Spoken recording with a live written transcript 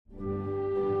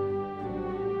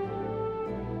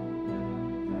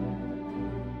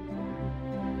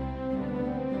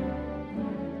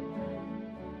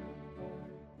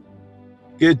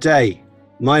Good day.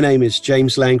 My name is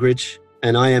James Langridge,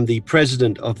 and I am the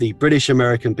president of the British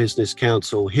American Business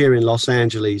Council here in Los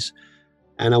Angeles.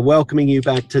 And I'm welcoming you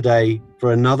back today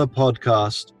for another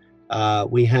podcast.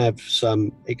 We have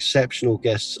some exceptional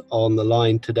guests on the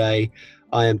line today.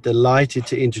 I am delighted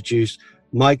to introduce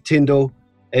Mike Tindall,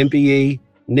 MBE,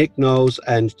 Nick Knowles,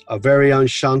 and our very own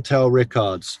Chantal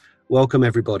Rickards. Welcome,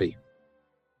 everybody.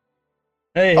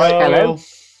 Hey, hello.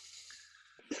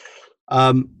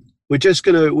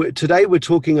 Today we're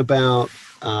talking about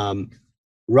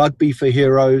rugby for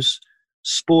heroes.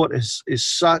 Sport is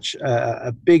such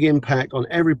a big impact on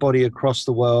everybody across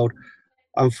the world.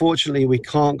 Unfortunately, we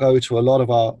can't go to a lot of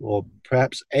our, or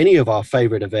perhaps any of our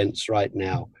favorite events right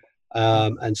now.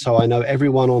 And so I know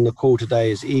everyone on the call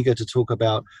today is eager to talk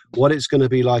about what it's going to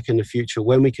be like in the future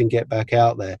when we can get back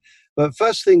out there. But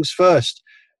first things first,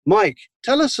 Mike,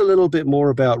 tell us a little bit more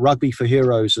about Rugby for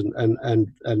Heroes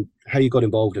and how you got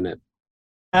involved in it.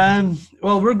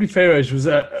 Well, Rugby for Heroes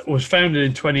was founded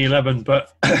in 2011,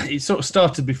 but it sort of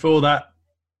started before that,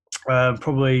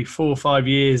 probably 4 or 5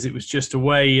 years. It was just a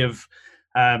way of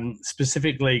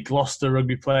specifically Gloucester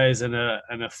rugby players and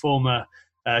a former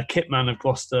kitman of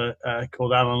Gloucester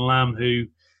called Alan Lamb, who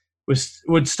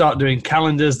would start doing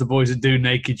calendars. The boys would do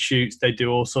naked shoots. They do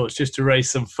all sorts just to raise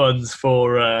some funds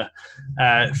for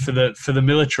the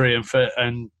military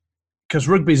and because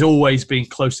rugby's always been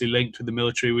closely linked with the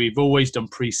military. We've always done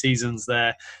pre-seasons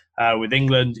there with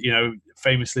England. You know,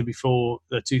 famously before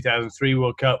the 2003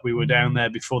 World Cup, we were down there.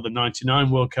 Before the 99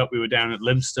 World Cup, we were down at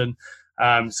Lympstone.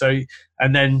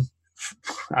 And then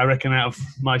I reckon out of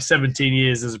my 17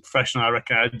 years as a professional, I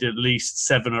reckon I did at least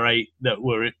 7 or 8 that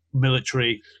were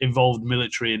involved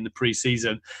military in the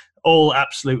pre-season. All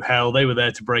absolute hell. They were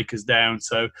there to break us down.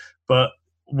 But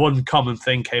one common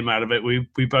thing came out of it. We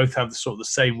both have the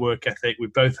same work ethic. We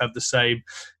both have the same.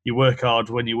 You work hard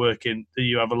when you work in.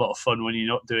 You have a lot of fun when you're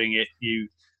not doing it. You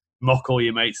mock all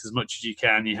your mates as much as you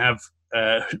can. You have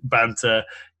banter.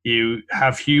 You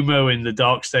have humour in the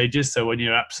dark stages. So when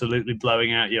you're absolutely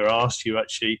blowing out your arse, you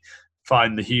actually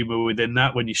find the humour within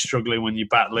that. When you're struggling, when you're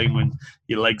battling, when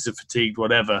your legs are fatigued,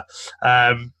 whatever.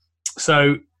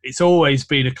 So it's always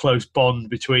been a close bond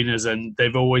between us, and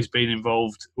they've always been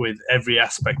involved with every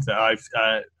aspect that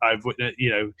I've witnessed.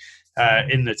 You know,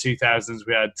 in the 2000s,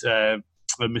 we had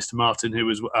Mr. Martin, who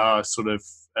was our sort of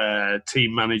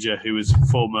team manager, who was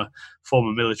former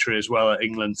military as well at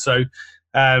England. So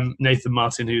Nathan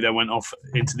Martin, who then went off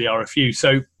into the RFU.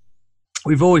 So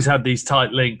we've always had these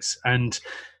tight links, and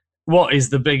what is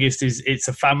the biggest is it's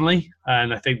a family,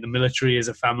 and I think the military is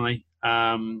a family.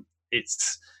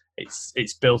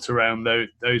 It's built around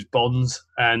those bonds,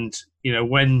 and you know,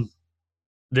 when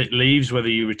it leaves, whether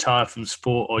you retire from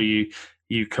sport or you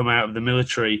come out of the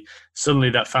military, suddenly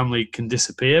that family can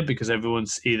disappear because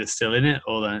everyone's either still in it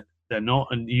or they're not,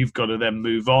 and you've got to then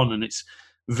move on. And it's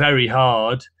very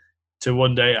hard to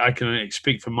one day. I can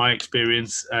speak from my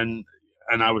experience, and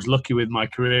I was lucky with my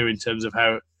career in terms of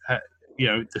how you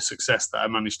know, the success that I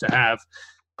managed to have.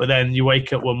 But then you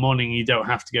wake up one morning, you don't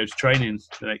have to go to training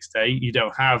the next day. You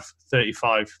don't have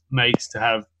 35 mates to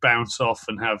have bounce off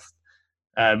and have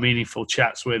meaningful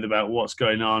chats with about what's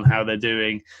going on, how they're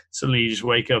doing. Suddenly you just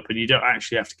wake up and you don't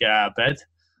actually have to get out of bed.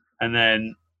 And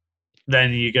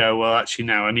then you go, well, actually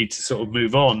now I need to sort of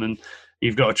move on. And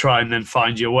you've got to try and then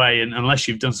find your way. And unless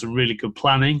you've done some really good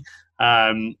planning,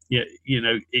 you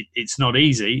know, it's not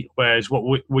easy. Whereas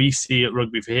what we see at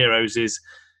Rugby for Heroes is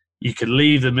you can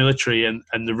leave the military and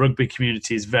the rugby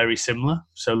community is very similar.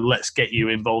 So let's get you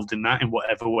involved in that in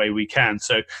whatever way we can.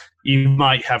 So you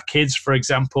might have kids, for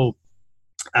example,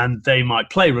 and they might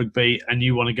play rugby and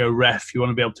you want to go ref. You want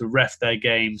to be able to ref their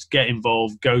games, get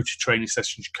involved, go to training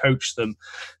sessions, coach them.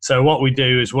 So what we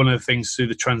do is one of the things through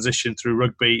the transition through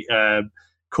rugby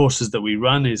courses that we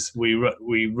run is we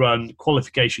run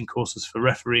qualification courses for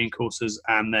refereeing courses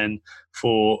and then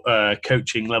for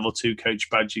coaching level 2 coach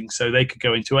badging. So they could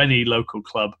go into any local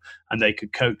club and they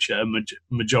could coach at a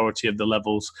majority of the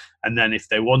levels. And then if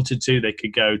they wanted to, they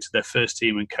could go to their first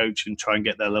team and coach and try and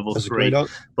get their level 3.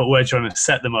 But we're trying to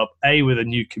set them up with a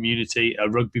new community, a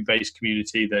rugby-based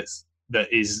community that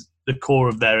is the core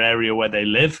of their area where they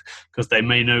live, because they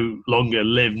may no longer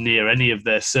live near any of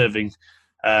their serving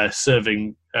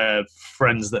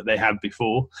friends that they had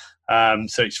before.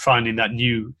 So it's finding that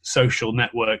new social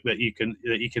network that you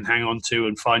can hang on to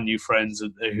and find new friends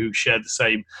who share the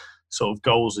same sort of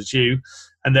goals as you.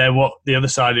 And then what the other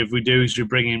side of we do is we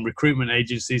bring in recruitment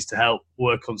agencies to help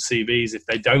work on CVs if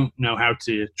they don't know how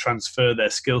to transfer their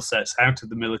skill sets out of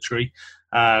the military.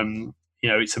 You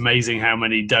know, it's amazing how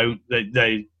many don't.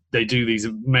 They do these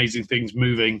amazing things,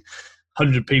 moving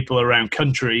 100 people around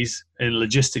countries in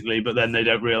logistically, but then they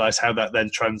don't realize how that then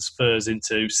transfers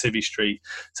into Civvy Street.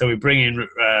 So we bring in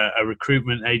a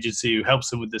recruitment agency who helps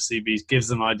them with the CVs, gives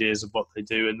them ideas of what they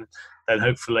do, and then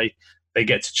hopefully they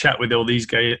get to chat with all these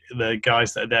the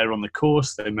guys that are there on the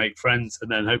course. They make friends,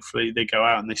 and then hopefully they go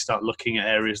out and they start looking at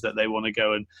areas that they want to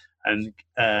go and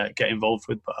get involved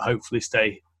with, but hopefully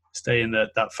stay in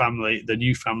that family, the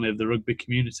new family of the rugby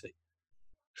community.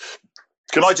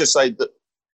 Can I just say that?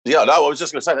 Yeah, no, I was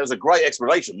just going to say that was a great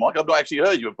explanation, Mike. I've not actually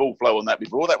heard you a full flow on that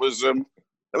before. That was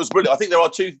brilliant. I think there are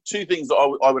two things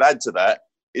that I would add to that.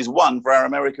 Is one, for our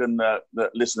American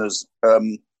listeners,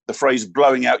 the phrase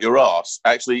 "blowing out your arse"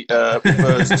 actually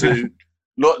refers to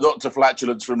not to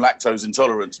flatulence from lactose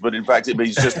intolerance, but in fact it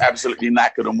means just absolutely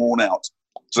knackered and worn out.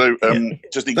 So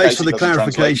just in thanks case for the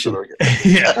clarification.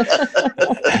 Yeah.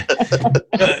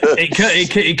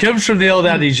 It comes from the old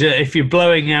adage that if you're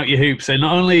blowing out your hoops, so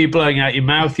not only are you blowing out your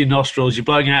mouth, your nostrils, you're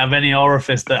blowing out of any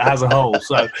orifice that has a hole.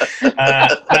 So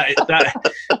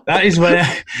that is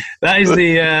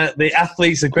the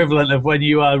athlete's equivalent of when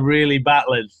you are really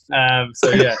battling.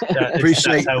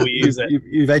 Appreciate that's how we use it.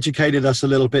 You've educated us a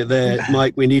little bit there,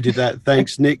 Mike. We needed that.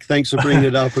 Thanks, Nick. Thanks for bringing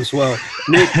it up as well,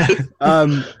 Nick.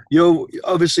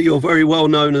 You're very well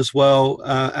known as well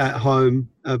at home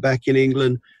back in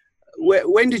England.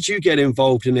 When did you get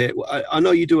involved in it? I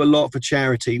know you do a lot for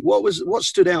charity. What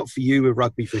stood out for you with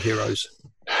Rugby for Heroes?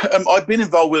 I've been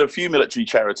involved with a few military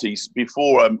charities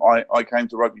before I came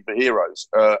to Rugby for Heroes,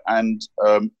 and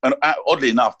oddly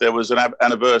enough, there was an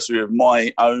anniversary of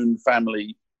my own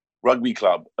family rugby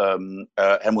club,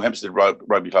 Hemel Hempstead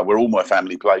Rugby Club, where all my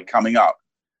family played, coming up.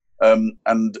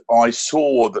 And I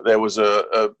saw that there was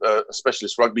a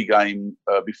specialist rugby game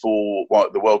before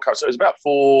the World Cup. So it was about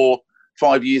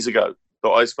 4-5 years ago that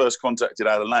I was first contacted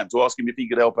Alan Lamb to ask him if he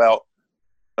could help out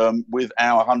with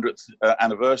our 100th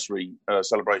anniversary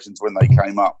celebrations when they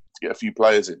came up to get a few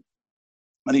players in.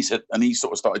 And he said, and he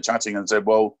sort of started chatting and said,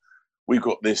 well, we've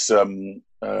got this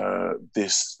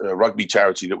rugby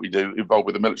charity that we do involved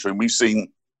with the military, and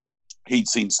he'd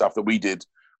seen stuff that we did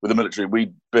with the military.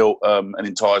 We built an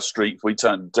entire street. We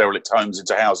turned derelict homes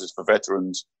into houses for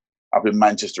veterans up in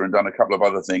Manchester and done a couple of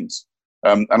other things.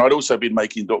 And I'd also been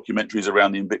making documentaries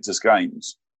around the Invictus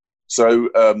Games. So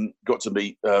got to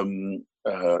meet some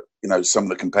of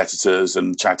the competitors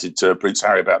and chatted to Prince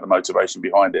Harry about the motivation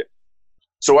behind it.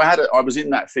 So I was in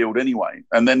that field anyway,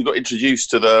 and then got introduced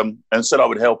to them and said I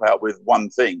would help out with one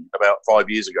thing about 5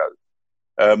 years ago.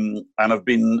 And I've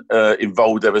been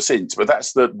involved ever since. But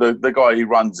that's the guy who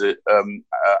runs it,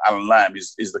 Alan Lamb,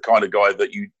 is the kind of guy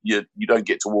that you don't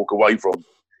get to walk away from.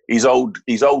 He's old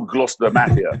Gloucester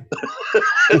Mafia.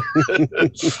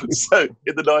 So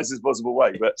in the nicest possible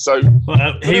way. But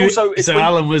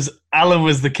Alan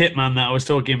was the kit man that I was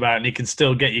talking about, and he can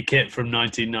still get your kit from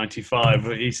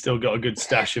 1995. He's still got a good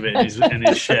stash of it in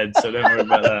his shed, so don't worry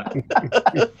about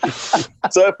that.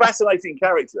 So a fascinating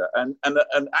character, and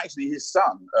actually his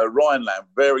son Ryan Lamb,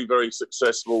 very very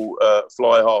successful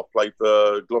fly half, played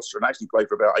for Gloucester and actually played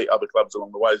for about 8 other clubs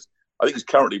along the way. I think he's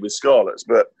currently with Scarlets,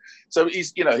 but so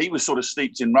he was sort of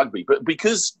steeped in rugby. But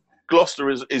because Gloucester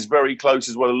is very close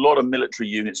as well, a lot of military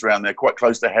units around there, quite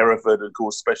close to Hereford, of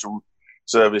course, special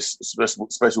service,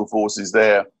 special forces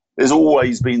there. There's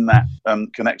always been that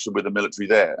connection with the military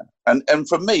there. And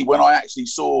for me, when I actually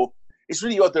saw, it's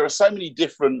really odd. There are so many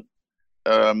different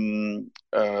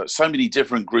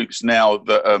groups now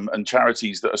that and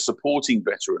charities that are supporting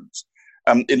veterans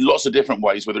in lots of different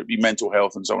ways, whether it be mental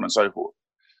health and so on and so forth.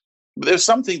 But there's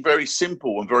something very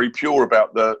simple and very pure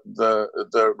about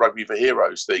the Rugby for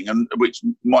Heroes thing, and which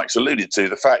Mike's alluded to,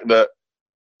 the fact that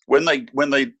when they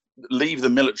leave the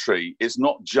military, it's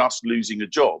not just losing a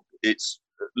job, it's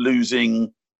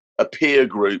losing a peer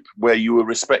group where you were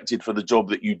respected for the job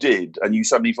that you did, and you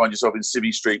suddenly find yourself in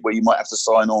Civvy Street where you might have to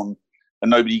sign on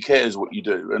and nobody cares what you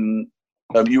do. And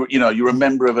you're a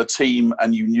member of a team,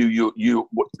 and you knew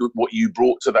what you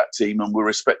brought to that team and were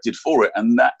respected for it,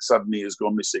 and that suddenly has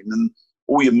gone missing. And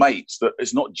all your mates, that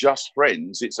it's not just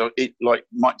friends, it like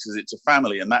Mike says, it's a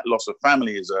family, and that loss of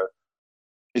family is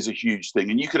a huge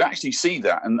thing. And you could actually see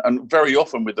that, and very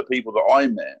often with the people that I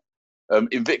met,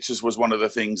 Invictus was one of the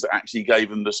things that actually gave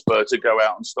them the spur to go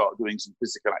out and start doing some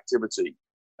physical activity.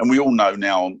 And we all know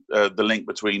now the link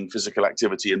between physical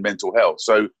activity and mental health.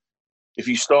 So if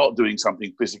you start doing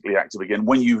something physically active again,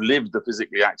 when you've lived the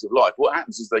physically active life, what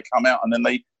happens is they come out and then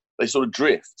they sort of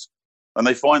drift, and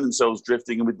they find themselves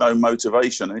drifting with no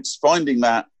motivation. And it's finding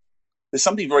that there's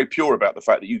something very pure about the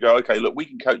fact that you go, okay, look, we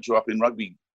can coach you up in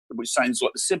rugby, which sounds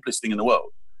like the simplest thing in the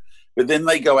world. But then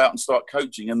they go out and start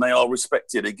coaching, and they are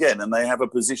respected again, and they have a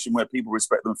position where people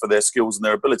respect them for their skills and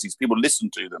their abilities. People listen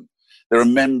to them. They're a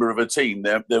member of a team.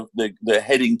 They're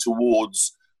heading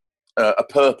towards a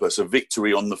purpose, a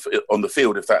victory on the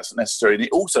field, if that's necessary. And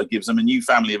it also gives them a new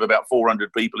family of about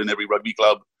 400 people in every rugby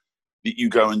club that you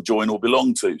go and join or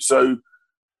belong to. So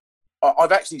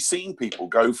I've actually seen people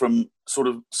go from sort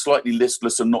of slightly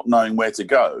listless and not knowing where to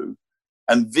go,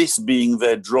 and this being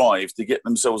their drive to get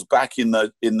themselves back in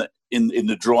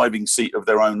the driving seat of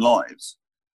their own lives.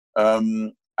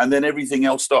 And then everything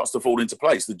else starts to fall into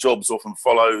place. The jobs often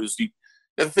follows.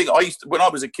 The thing when I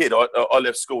was a kid, I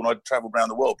left school and I'd travel around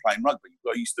the world playing rugby.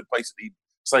 I used to basically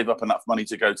save up enough money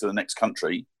to go to the next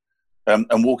country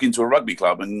and walk into a rugby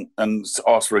club and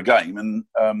ask for a game.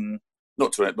 And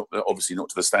obviously not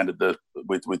to the standard that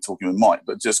we're talking with Mike,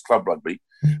 but just club rugby.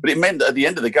 But it meant that at the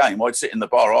end of the game, I'd sit in the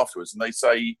bar afterwards and they'd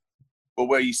say, well,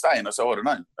 where are you staying? I said, I don't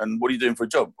know. And what are you doing for a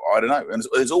job? I don't know. And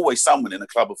there's always someone in a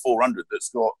club of 400 that's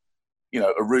got,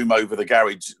 a room over the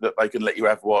garage that they can let you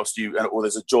have whilst or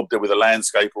there's a job there with a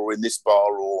landscaper or in this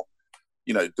bar or,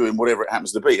 doing whatever it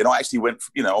happens to be. And I actually went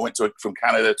from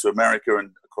Canada to America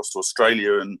and across to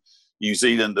Australia and New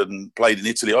Zealand and played in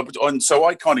Italy. And so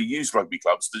I kind of used rugby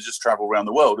clubs to just travel around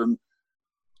the world. And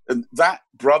that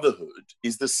brotherhood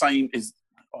is the same, is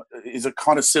a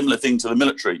kind of similar thing to the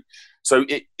military. So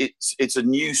it's a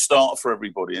new start for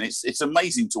everybody. And it's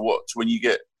amazing to watch when you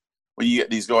get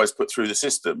these guys put through the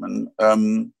system.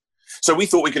 And so we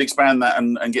thought we could expand that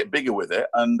and get bigger with it.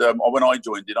 And when I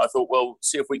joined in, I thought, well,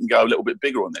 see if we can go a little bit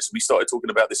bigger on this. We started talking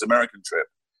about this American trip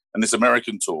and this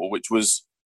American tour, which was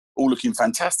all looking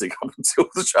fantastic up until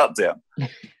the shutdown.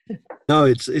 No,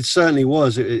 it certainly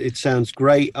was. It sounds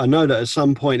great. I know that at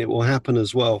some point it will happen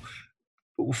as well.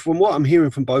 From what I'm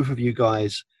hearing from both of you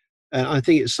guys, and I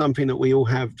think it's something that we all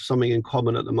have something in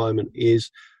common at the moment, is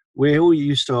we're all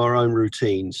used to our own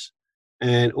routines.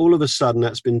 And all of a sudden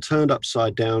that's been turned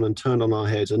upside down and turned on our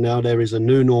heads. And now there is a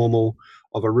new normal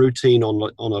of a routine on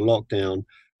a lockdown.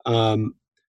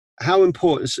 How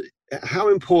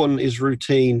important is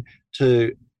routine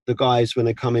to the guys when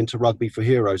they come into Rugby for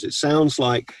Heroes? It sounds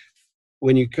like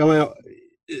when you come out,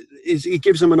 it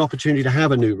gives them an opportunity to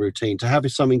have a new routine, to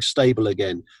have something stable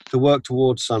again, to work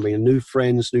towards something, new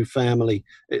friends, new family.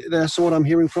 That's what I'm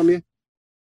hearing from you.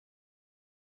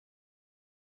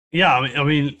 Yeah, I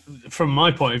mean, from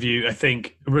my point of view, I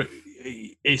think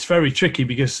it's very tricky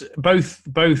because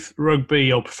both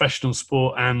rugby or professional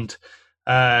sport and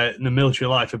the military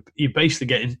life, you basically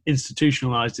get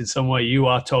institutionalized in some way. You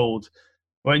are told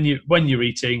when you're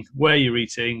eating, where you're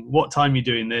eating, what time you're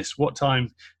doing this, what time.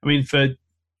 I mean, for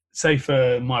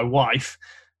my wife,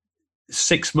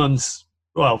 6 months,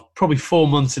 well, probably 4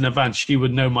 months in advance, she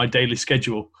would know my daily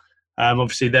schedule.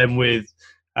 Obviously, then with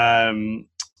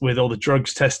all the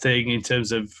drugs testing in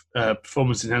terms of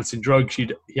performance enhancing drugs, you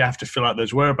have to fill out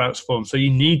those whereabouts forms. So you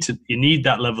need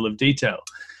that level of detail.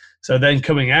 So then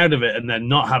coming out of it and then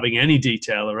not having any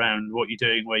detail around what you're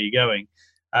doing, where you're going,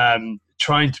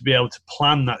 trying to be able to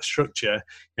plan that structure.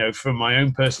 From my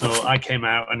own personal, I came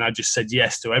out and I just said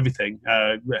yes to everything,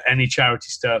 any charity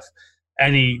stuff,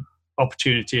 any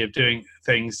opportunity of doing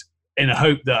things, in a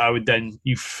hope that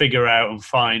you figure out and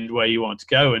find where you want to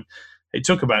go. And it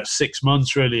took about 6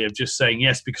 months really of just saying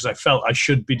yes, because I felt I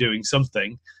should be doing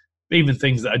something, even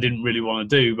things that I didn't really want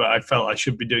to do, but I felt I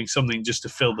should be doing something just to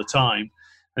fill the time.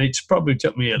 And it probably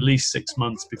took me at least 6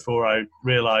 months before I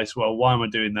realized, well, why am I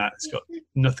doing that? It's got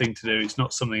nothing to do. It's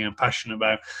not something I'm passionate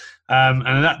about.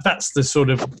 And that's the sort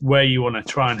of where you want to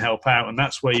try and help out. And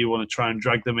that's where you want to try and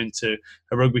drag them into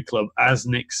a rugby club, as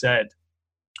Nick said,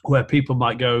 where people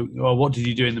might go, oh, what did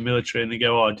you do in the military? And they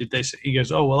go, oh, I did this. He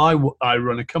goes, oh, well, I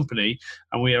run a company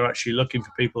and we are actually looking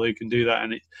for people who can do that.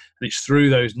 And it's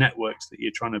through those networks that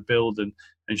you're trying to build and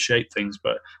shape things.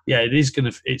 But yeah,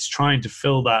 it's trying to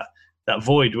fill that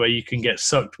void where you can get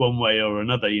sucked one way or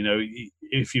another.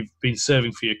 If you've been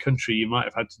serving for your country, you might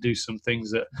have had to do some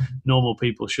things that normal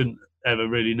people shouldn't ever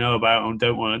really know about and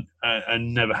don't want to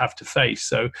and never have to face.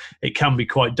 So it can be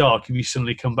quite dark if you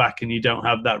suddenly come back and you don't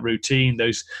have that routine,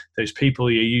 those people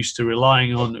you're used to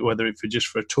relying on, whether it's just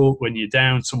for a talk when you're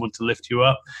down, someone to lift you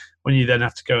up. When you then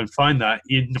have to go and find that,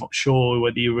 you're not sure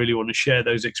whether you really want to share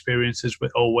those experiences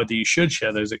or whether you should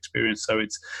share those experiences. So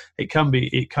it can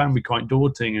be quite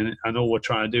daunting, and all we're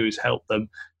trying to do is help them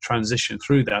transition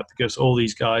through that, because all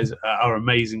these guys are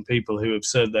amazing people who have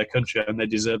served their country and they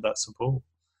deserve that support.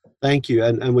 Thank you,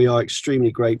 and we are extremely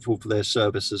grateful for their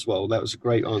service as well. That was a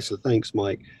great answer. Thanks,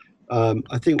 Mike.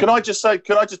 I think. Can I just say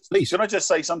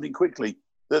something quickly?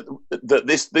 That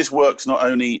this works not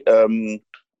only.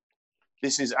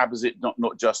 This is opposite,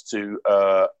 not just to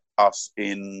us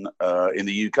in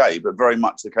the UK, but very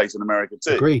much the case in America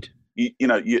too. Agreed.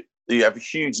 You have a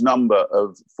huge number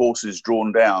of forces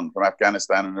drawn down from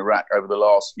Afghanistan and Iraq over the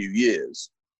last few years.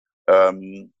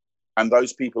 And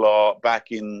those people are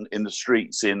back in the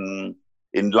streets in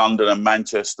London and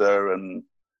Manchester and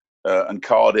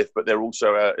Cardiff, but they're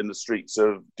also out in the streets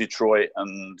of Detroit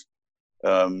and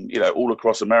all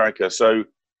across America. So,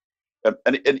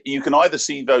 and you can either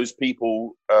see those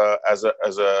people as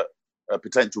a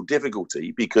potential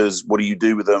difficulty, because what do you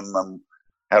do with them and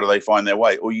how do they find their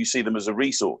way, or you see them as a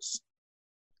resource.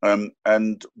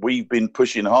 And we've been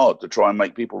pushing hard to try and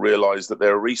make people realise that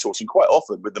they're a resource, and quite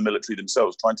often with the military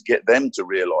themselves, trying to get them to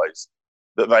realise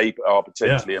that they are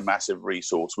potentially a massive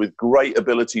resource with great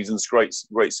abilities and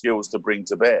great skills to bring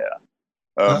to bear.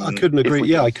 I couldn't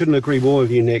agree. I couldn't agree more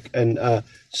with you, Nick. And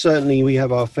certainly we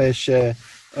have our fair share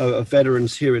of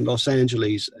veterans here in Los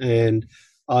Angeles, and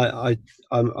I'm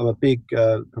a big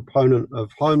proponent of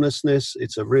homelessness.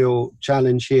 It's a real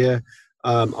challenge here.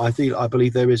 I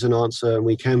believe there is an answer, and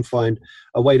we can find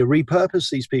a way to repurpose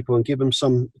these people and give them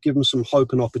some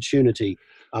hope and opportunity.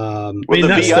 The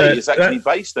VA is actually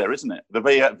based there, isn't it? The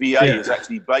VA is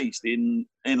actually based in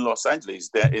Los Angeles,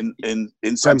 there in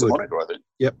Santa Monica, I think.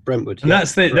 Yep, Brentwood. And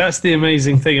that's the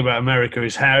amazing thing about America,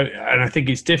 is how, and I think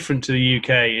it's different to the UK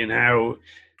in how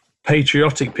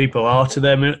patriotic people are to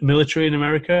their military in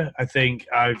America. I think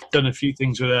I've done a few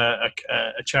things with a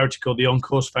charity called the On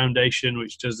Course Foundation,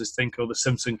 which does this thing called the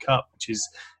Simpson Cup, which is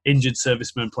injured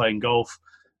servicemen playing golf.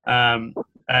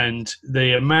 And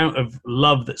the amount of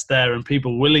love that's there and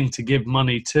people willing to give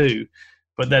money to,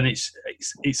 but then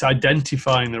it's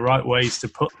identifying the right ways to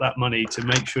put that money to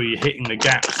make sure you're hitting the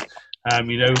gaps.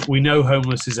 We know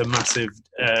homeless is a massive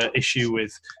issue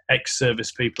with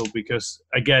ex-service people, because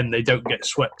again, they don't get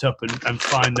swept up and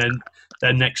find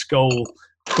their next goal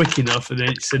quick enough, and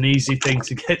it's an easy thing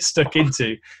to get stuck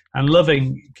into. And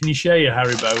loving, can you share your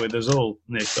Haribo with us all,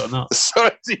 Nick, or not?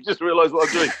 Sorry, you just realised what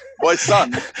I'm doing. My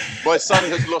son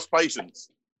has lost patience,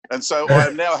 and so I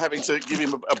am now having to give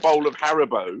him a bowl of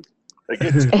Haribo, which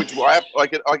I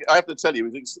have to tell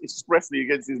you is expressly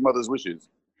against his mother's wishes.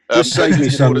 Just save me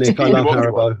some, Nick. I love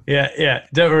Haribo. Yeah.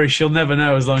 Don't worry, she'll never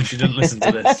know as long as she doesn't listen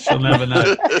to this. She'll never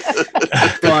know.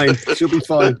 Fine. She'll be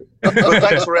fine. Well,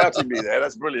 thanks for outing me there.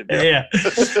 That's brilliant. Yeah.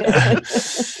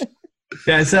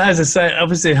 Yeah, so as I say,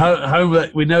 obviously,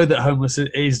 we know that homeless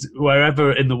is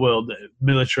wherever in the world.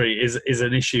 Military is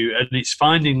an issue, and it's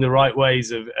finding the right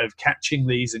ways of catching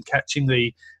these and catching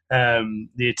the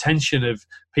attention of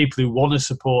people who want to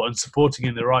support and supporting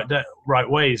in the right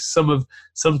ways.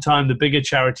 Sometimes the bigger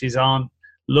charities aren't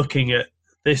looking at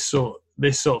this sort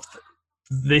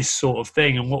of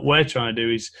thing, and what we're trying to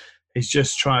do is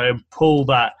just try and pull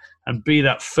that and be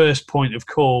that first point of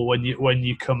call when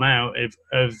you come out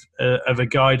of a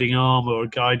guiding arm or a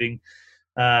guiding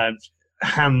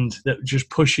hand that just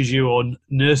pushes you or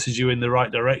nurses you in the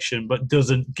right direction, but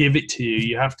doesn't give it to you.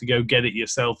 You have to go get it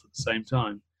yourself at the same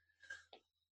time.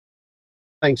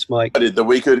 Thanks, Mike. That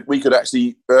we could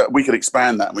actually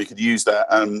expand that, and we could use that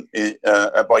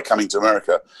by coming to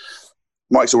America.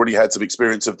 Mike's already had some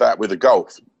experience of that with the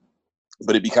golf,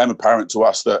 but it became apparent to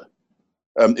us that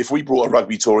if we brought a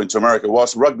rugby tour into America,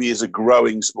 whilst rugby is a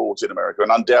growing sport in America,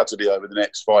 and undoubtedly over the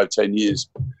next 5-10 years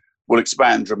will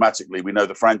expand dramatically. We know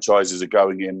the franchises are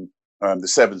going in. The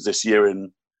Sevens this year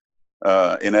in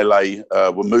LA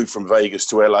will move from Vegas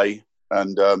to LA,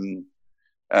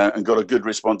 and got a good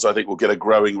response. I think we'll get a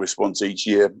growing response each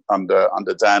year under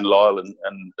Dan Lyle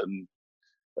and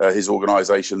his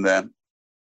organisation there.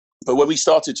 But when we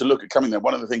started to look at coming there,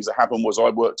 one of the things that happened was I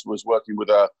was working with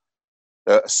a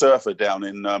surfer down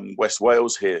in West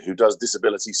Wales here who does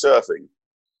disability surfing.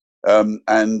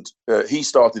 And he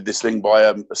started this thing by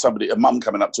a mum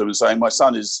coming up to him and saying, my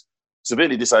son is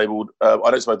severely disabled. I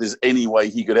don't suppose there's any way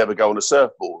he could ever go on a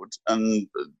surfboard. And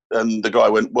the guy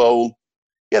went, well,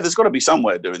 yeah, there's got to be some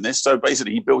way of doing this. So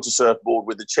basically he built a surfboard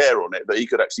with a chair on it that he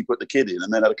could actually put the kid in,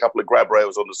 and then had a couple of grab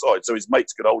rails on the side so his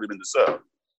mates could hold him in the surf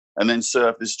and then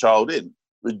surf this child in.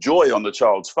 The joy on the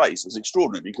child's face was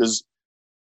extraordinary, because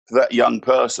for that young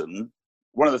person,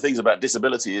 one of the things about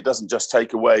disability, it doesn't just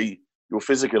take away your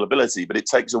physical ability, but it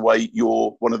takes away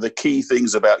one of the key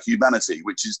things about humanity,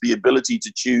 which is the ability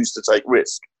to choose to take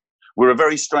risk. We're a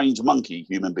very strange monkey,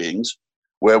 human beings,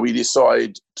 where we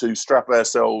decide to strap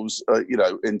ourselves,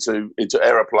 into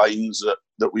aeroplanes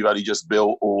that we've only just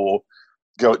built, or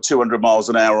go at 200 miles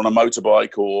an hour on a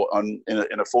motorbike, or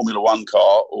in a Formula One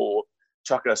car, or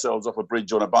chuck ourselves off a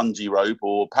bridge on a bungee rope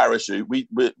or parachute.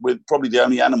 We're probably the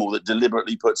only animal that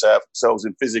deliberately puts ourselves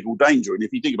in physical danger. And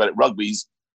if you think about it, rugby's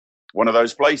one of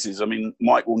those places. I mean,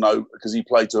 Mike will know because he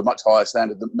played to a much higher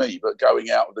standard than me, but going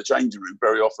out of the changing room,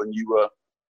 very often you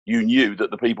knew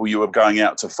that the people you were going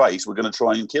out to face were going to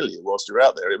try and kill you whilst you're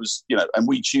out there. It was, you know, and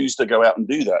we choose to go out and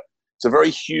do that. It's a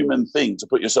very human thing to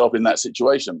put yourself in that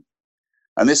situation.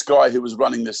 And this guy who was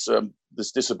running this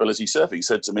disability surfing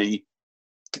said to me,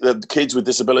 the kids with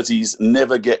disabilities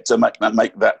never get to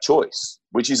make that choice,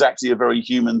 which is actually a very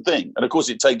human thing. And of course,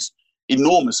 it takes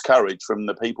enormous courage from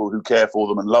the people who care for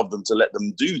them and love them to let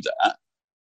them do that.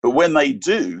 But when they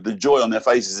do, the joy on their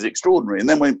faces is extraordinary. And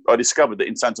then when I discovered that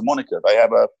in Santa Monica, they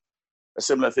have a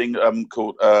similar thing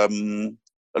called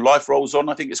Life Rolls On,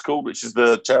 I think it's called, which is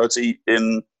the charity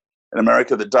in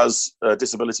America that does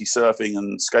disability surfing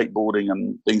and skateboarding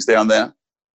and things down there.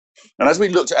 And as we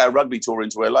looked at our rugby tour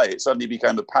into LA, it suddenly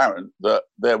became apparent that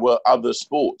there were other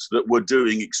sports that were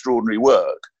doing extraordinary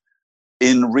work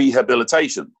in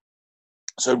rehabilitation.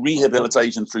 So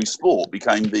rehabilitation through sport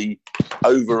became the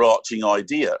overarching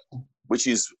idea, which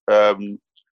is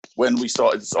when I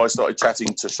started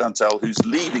chatting to Chantal, who's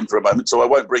leaving for a moment, so I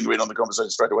won't bring her in on the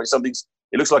conversation straight away.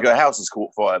 It looks like her house has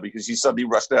caught fire because she suddenly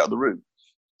rushed out of the room.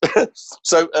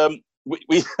 So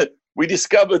we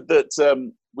discovered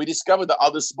that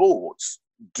other sports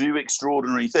do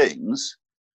extraordinary things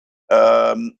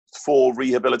for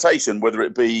rehabilitation, whether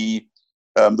it be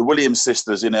the Williams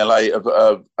sisters in LA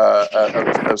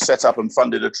have set up and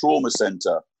funded a trauma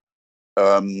centre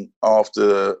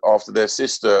after their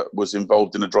sister was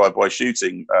involved in a drive-by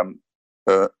shooting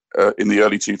in the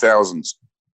early 2000s.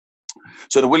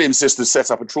 So the Williams sisters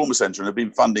set up a trauma centre and have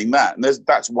been funding that. And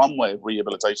that's one way of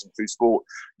rehabilitation through sport,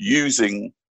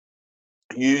 using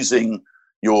the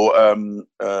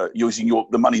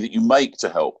money that you make to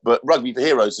help. But Rugby for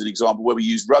Heroes is an example where we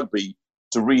use rugby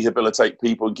to rehabilitate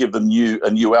people and give them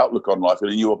a new outlook on life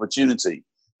and a new opportunity.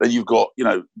 Then you've got, you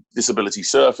know, disability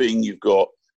surfing, you've got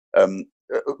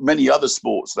many other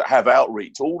sports that have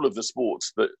outreach, all of the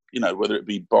sports that, you know, whether it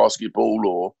be basketball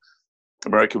or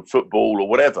American football or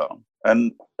whatever.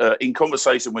 And in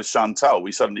conversation with Chantal,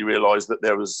 we suddenly realized that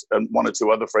there was one or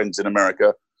two other friends in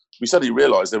America. We suddenly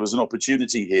realized there was an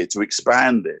opportunity here to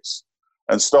expand this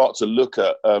and start to look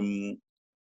at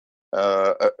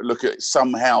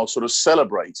somehow sort of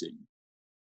celebrating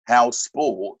how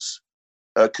sports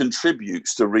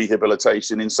contributes to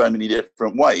rehabilitation in so many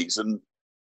different ways. And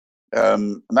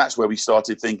that's where we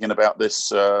started thinking about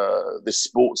this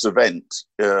sports event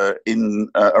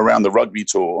around the rugby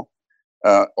tour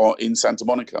in Santa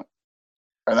Monica.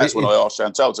 And that's when I asked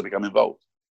Chantal to become involved.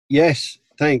 Yes,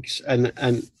 thanks. And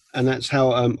that's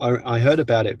how I heard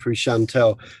about it through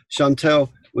Chantal.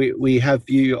 Chantal, we have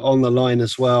you on the line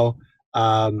as well.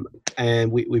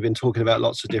 And we've been talking about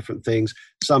lots of different things.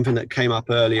 Something that came up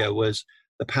earlier was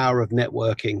the power of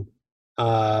networking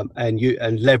and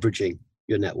leveraging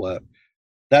your network.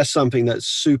 That's something that's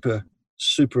super,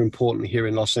 super important here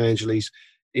in Los Angeles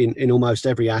in almost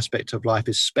every aspect of life,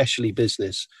 especially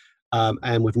business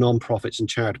and with nonprofits and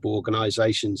charitable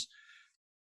organizations.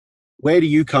 Where do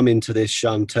you come into this,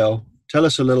 Chantal? Tell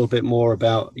us a little bit more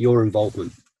about your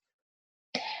involvement.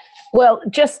 Well,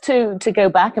 just to go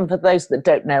back, and for those that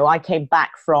don't know, I came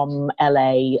back from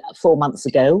LA 4 months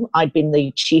ago. I'd been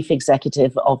the chief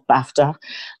executive of BAFTA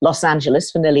Los Angeles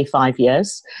for nearly 5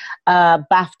 years.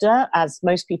 BAFTA, as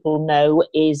most people know,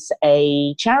 is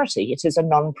a charity. It is a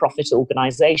non-profit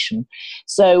organization.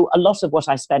 So a lot of what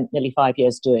I spent nearly 5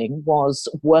 years doing was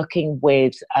working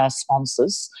with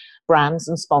sponsors, brands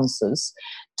and sponsors,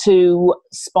 to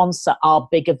sponsor our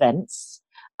big events,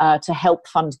 to help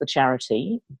fund the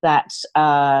charity that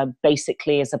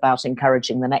basically is about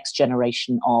encouraging the next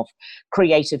generation of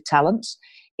creative talent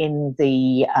in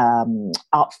the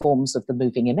art forms of the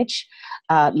moving image.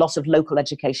 Lot of local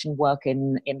education work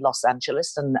in Los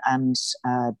Angeles and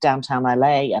downtown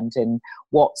LA and in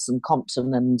Watts and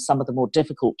Compton and some of the more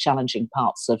difficult, challenging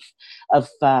parts of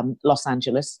Los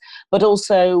Angeles, but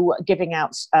also giving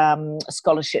out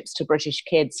scholarships to British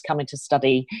kids coming to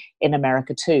study in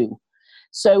America too.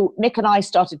 So Nick and I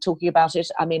started talking about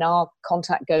it. I mean, our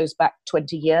contact goes back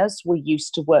 20 years. We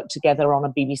used to work together on a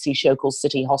BBC show called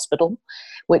City Hospital,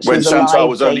 which was a live Chantal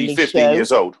was only daily 15 show.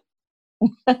 years old.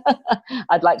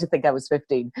 I'd like to think I was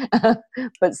 15,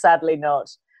 but sadly not.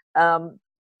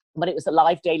 But it was a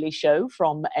live daily show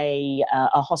from a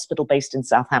hospital based in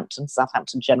Southampton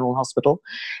General Hospital.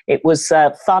 It was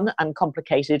fun and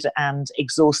complicated and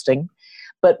exhausting.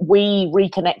 But we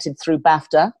reconnected through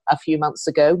BAFTA a few months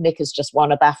ago. Nick has just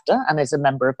won a BAFTA and is a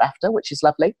member of BAFTA, which is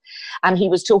lovely. And he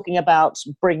was talking about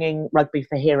bringing Rugby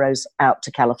for Heroes out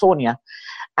to California.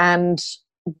 And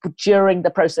during the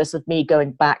process of me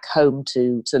going back home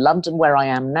to London, where I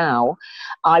am now,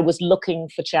 I was looking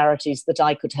for charities that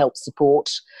I could help support.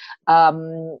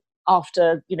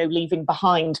 After, leaving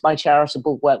behind my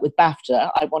charitable work with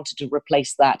BAFTA, I wanted to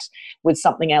replace that with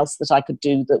something else that I could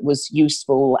do that was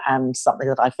useful and something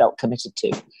that I felt committed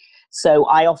to. So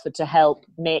I offered to help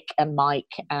Nick and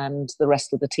Mike and the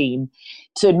rest of the team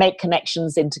to make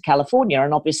connections into California.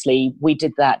 And obviously we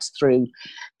did that through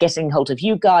getting hold of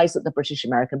you guys at the British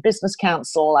American Business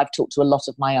Council. I've talked to a lot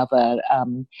of my other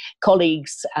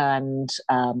colleagues and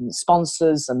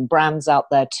sponsors and brands out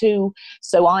there too.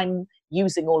 So I'm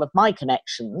using all of my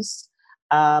connections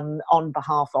on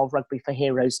behalf of Rugby for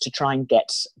Heroes to try and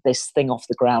get this thing off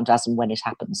the ground as and when it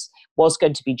happens. Was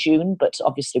going to be June, but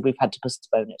obviously we've had to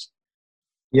postpone it.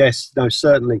 Yes, no,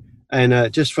 certainly.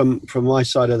 And just from my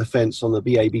side of the fence on the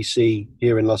BABC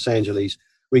here in Los Angeles,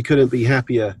 we couldn't be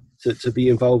happier to be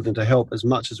involved and to help as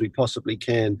much as we possibly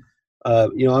can.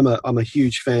 I'm a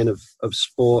huge fan of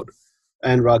sport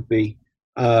and rugby,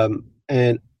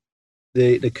 and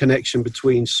the connection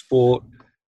between sport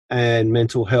and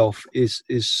mental health is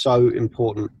so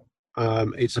important.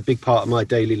 It's a big part of my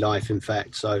daily life, in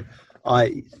fact. So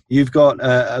you've got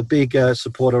a big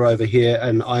supporter over here,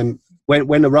 and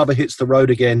when the rubber hits the road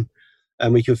again,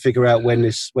 and we can figure out when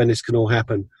this can all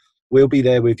happen, we'll be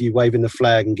there with you, waving the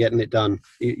flag and getting it done.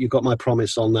 You got my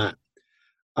promise on that.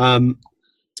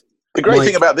 The great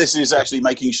thing about this is actually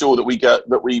making sure that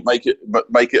we make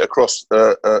it across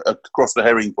the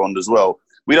herring pond as well.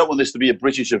 We don't want this to be a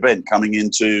British event coming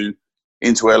into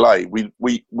LA.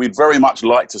 We'd very much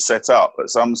like to set up at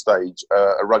some stage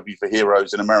a Rugby for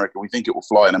Heroes in America. We think it will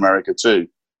fly in America too.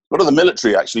 A lot of the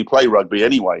military actually play rugby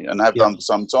anyway, and have done for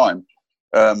some time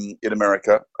in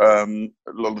America. A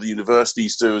lot of the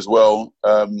universities do as well.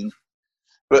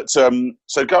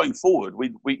 So going forward,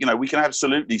 we can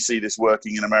absolutely see this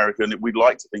working in America, and we'd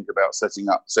like to think about setting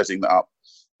that up.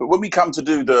 But when we come to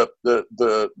do the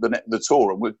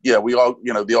tour,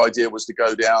 the idea was to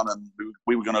go down, and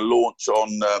we were going to launch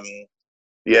on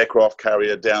the aircraft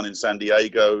carrier down in San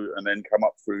Diego, and then come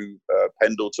up through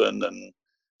Pendleton and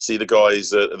see the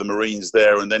guys, the Marines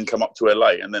there, and then come up to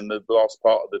LA. And then the last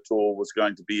part of the tour was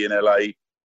going to be in LA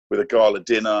with a gala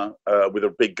dinner, with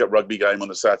a big rugby game on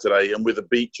the Saturday, and with a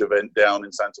beach event down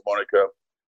in Santa Monica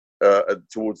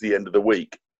towards the end of the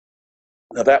week.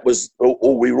 Now that was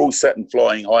all. We were all set and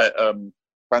flying high.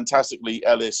 Fantastically,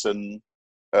 Ellis and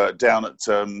down at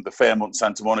the Fairmont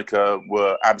Santa Monica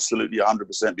were absolutely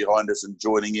 100% behind us and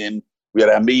joining in. We had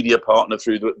our media partner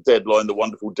through the Deadline, the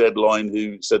wonderful Deadline,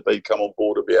 who said they'd come on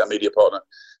board and be our media partner.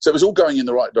 So it was all going in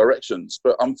the right directions.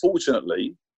 But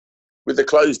unfortunately, with the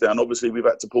close down, obviously we've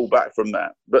had to pull back from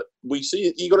that. But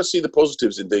you got to see the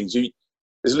positives in things.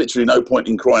 There's literally no point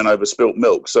in crying over spilt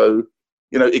milk. So,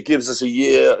 it gives us a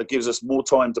year, it gives us more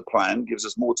time to plan, gives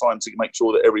us more time to make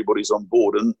sure that everybody's on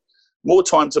board, and more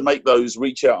time to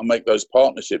reach out and make those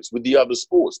partnerships with the other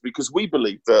sports, because we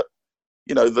believe that,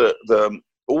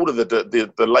 all of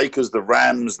the Lakers, the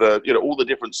Rams, all the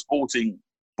different sporting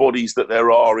bodies that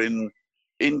there are in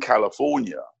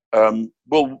California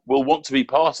will want to be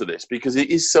part of this, because it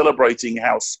is celebrating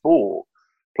how sport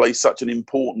plays such an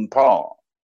important part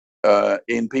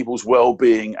in people's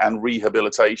well-being and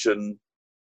rehabilitation.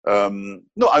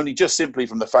 Not only just simply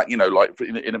from the fact, like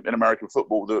in American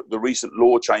football, the recent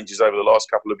law changes over the last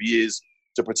couple of years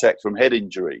to protect from head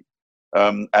injury,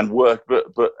 and work,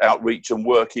 but outreach and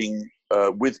working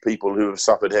with people who have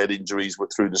suffered head injuries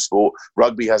through the sport.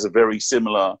 Rugby has a very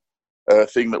similar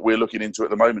thing that we're looking into at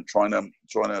the moment, trying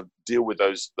to deal with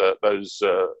those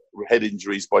head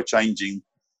injuries by changing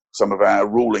some of our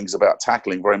rulings about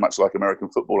tackling, very much like American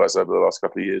football has over the last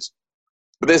couple of years.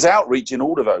 But there's outreach in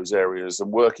all of those areas, and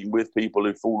working with people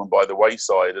who've fallen by the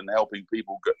wayside and helping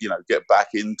people, get back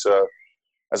into,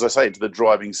 as I say, into the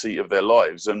driving seat of their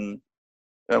lives. And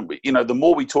the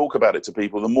more we talk about it to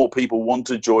people, the more people want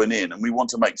to join in, and we want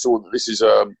to make sure that this is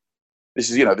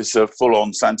a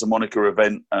full-on Santa Monica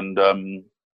event and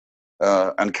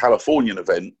Californian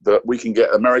event that we can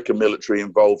get American military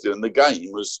involved in. And the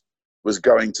game was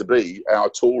going to be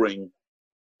our touring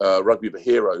Rugby for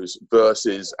Heroes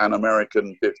versus an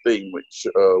American 15, which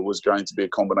was going to be a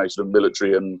combination of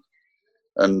military and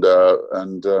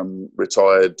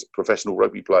retired professional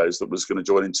rugby players that was going to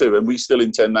join in too. And we still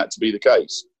intend that to be the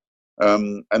case.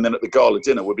 And then at the gala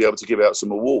dinner, we'll be able to give out some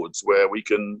awards where we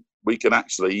can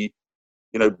actually,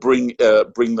 bring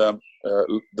the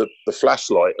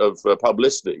flashlight of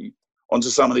publicity onto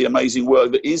some of the amazing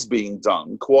work that is being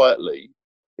done quietly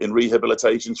in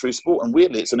rehabilitation through sport. And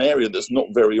weirdly, it's an area that's not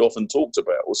very often talked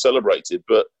about or celebrated,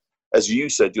 but as you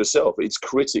said yourself, it's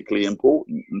critically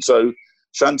important. And so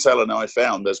Chantal and I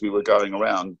found as we were going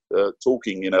around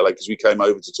talking in LA, because we came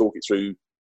over to talk it through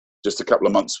just a couple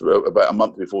of months, about a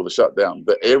month before the shutdown,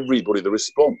 that the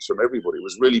response from everybody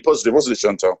was really positive, wasn't it,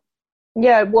 Chantal?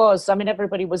 Yeah, it was. I mean,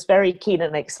 everybody was very keen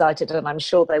and excited, and I'm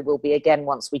sure they will be again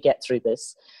once we get through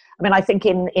this. I mean, I think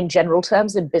in general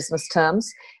terms, in business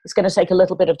terms, it's going to take a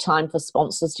little bit of time for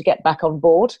sponsors to get back on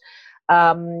board.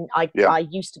 I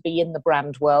used to be in the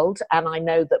brand world, and I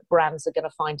know that brands are going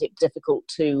to find it difficult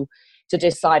to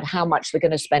decide how much they're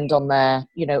going to spend on their,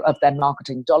 of their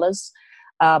marketing dollars,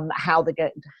 how they're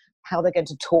going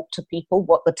to talk to people,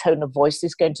 what the tone of voice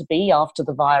is going to be after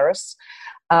the virus,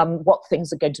 what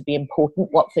things are going to be important,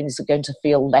 what things are going to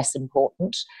feel less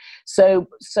important. So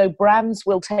brands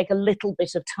will take a little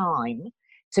bit of time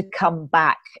to come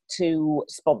back to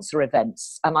sponsor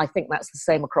events. And I think that's the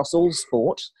same across all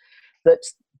sport, that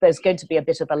there's going to be a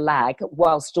bit of a lag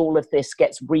whilst all of this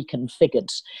gets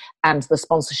reconfigured and the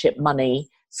sponsorship money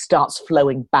starts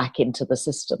flowing back into the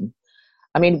system.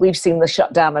 I mean, we've seen the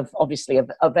shutdown of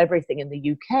everything in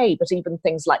the UK, but even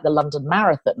things like the London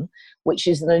Marathon, which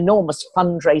is an enormous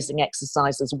fundraising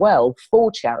exercise as well for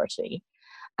charity.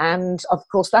 And of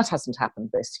course, that hasn't happened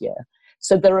this year.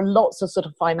 So there are lots of sort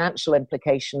of financial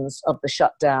implications of the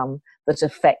shutdown that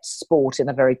affect sport in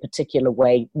a very particular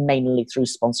way, mainly through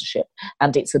sponsorship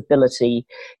and its ability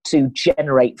to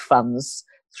generate funds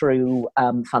through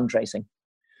fundraising.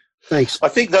 Thanks. I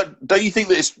think that, don't you think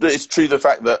that it's true, the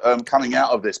fact that coming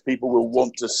out of this, people will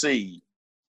want to see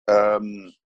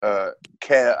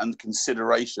care and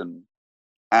consideration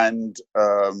and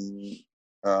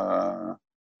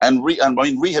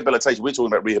rehabilitation. We're talking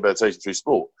about rehabilitation through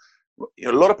sport.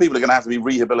 A lot of people are going to have to be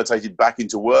rehabilitated back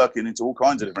into work and into all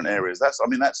kinds of different areas. That's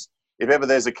if ever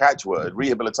there's a catchword,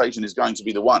 rehabilitation is going to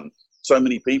be the one. So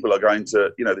many people are going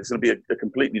to, there's going to be a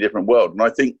completely different world. And I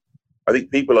think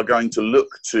people are going to look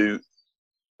to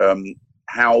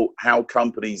how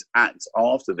companies act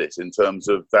after this in terms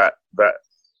of that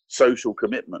social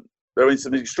commitment. There is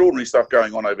some extraordinary stuff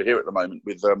going on over here at the moment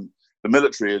with the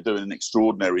military are doing an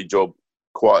extraordinary job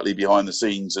quietly behind the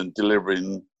scenes and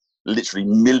delivering literally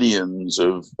millions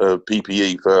of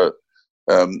PPE for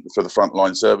the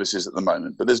frontline services at the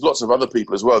moment. But there's lots of other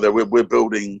people as well. We're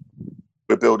building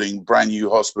brand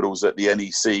new hospitals at the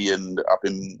NEC and up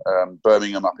in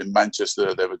Birmingham, up in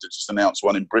Manchester. They were just announced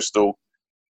one in Bristol.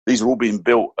 These are all being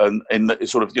built in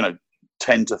sort of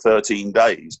 10 to 13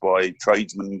 days by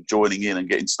tradesmen joining in and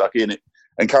getting stuck in it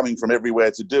and coming from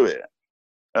everywhere to do it.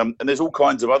 And there's all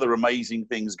kinds of other amazing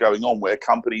things going on where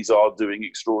companies are doing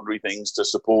extraordinary things to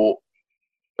support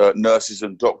nurses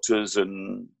and doctors,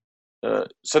 and I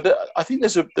think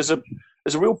there's a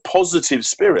real positive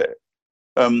spirit.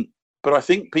 But I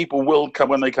think people will come,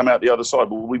 when they come out the other side,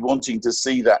 will be wanting to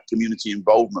see that community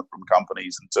involvement from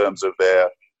companies in terms of their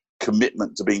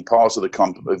commitment to being part of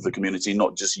the community,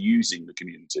 not just using the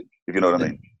community, if you know what I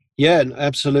mean. Yeah,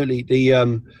 absolutely.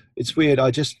 It's weird.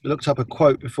 I just looked up a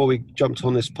quote before we jumped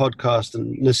on this podcast,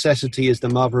 and necessity is the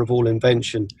mother of all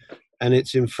invention. And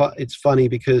it's funny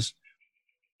because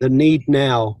the need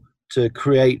now to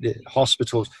create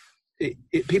hospitals,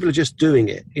 people are just doing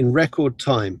it in record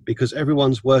time because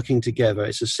everyone's working together.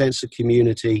 It's a sense of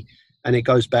community, and it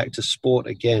goes back to sport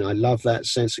again. I love that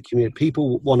sense of community.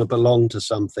 People want to belong to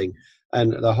something,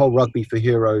 and the whole Rugby for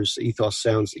Heroes ethos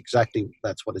sounds exactly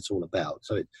that's what it's all about.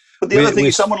 So, but the other thing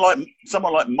is, someone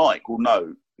like Mike will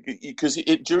know, because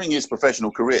during his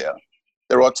professional career,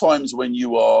 there are times when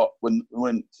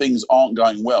when things aren't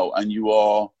going well, and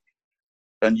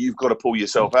you've got to pull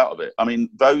yourself out of it. I mean,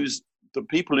 the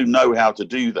people who know how to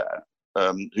do that,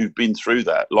 who've been through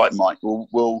that, like Mike,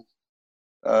 people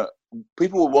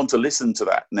will want to listen to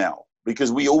that now,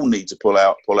 because we all need to pull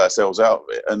ourselves out of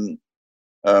it. And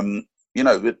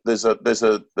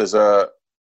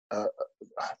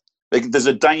there's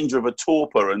a danger of a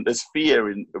torpor, and there's fear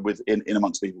in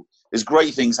amongst people. There's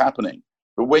great things happening,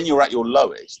 but when you're at your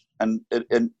lowest, and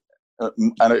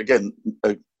again,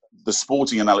 the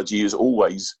sporting analogy is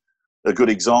always a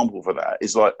good example for that.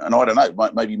 It's like, and I don't know,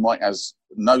 maybe Mike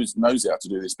knows how to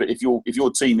do this, but if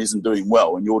your team isn't doing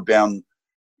well and you're down,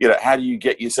 how do you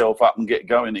get yourself up and get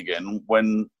going again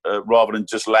when rather than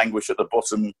just languish at the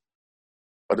bottom?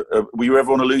 Were you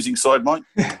ever on a losing side, Mike?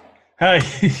 Yeah,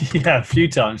 a few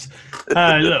times.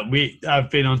 Look, I've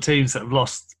been on teams that have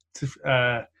lost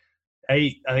 8.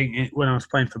 I think when I was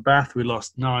playing for Bath, we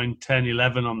lost 9, 10,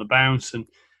 11 on the bounce, and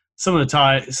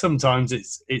sometimes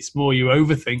it's more you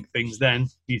overthink things. Then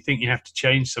you think you have to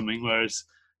change something, whereas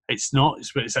it's not.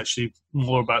 It's actually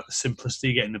more about the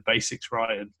simplicity, getting the basics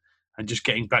right, and just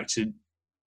getting back to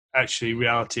actually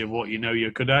reality of what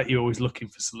you're good at. You're always looking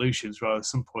for solutions, rather at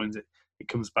some point it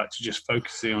comes back to just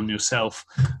focusing on yourself.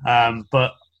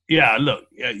 But yeah, look,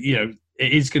 you know,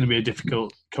 it is going to be a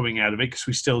difficult coming out of it because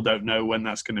we still don't know when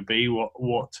that's going to be,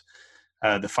 what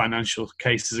the financial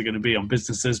cases are going to be on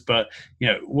businesses. But, you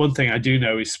know, one thing I do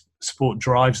know is sport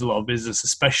drives a lot of business,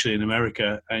 especially in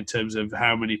America, in terms of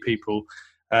how many people,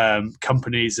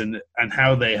 companies and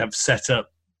how they have set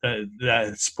up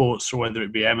their sports, whether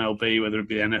it be MLB, whether it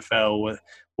be NFL,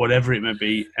 whatever it may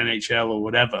be, NHL or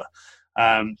whatever.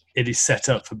 It is set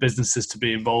up for businesses to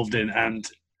be involved in,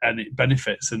 and it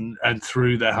benefits, and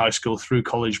through their high school, through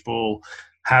college ball,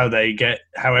 how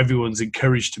everyone's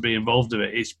encouraged to be involved in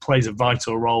it. It plays a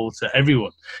vital role to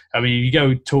everyone. I mean, you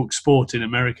go talk sport in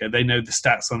America, they know the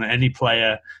stats on any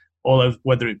player, all of,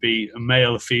 whether it be a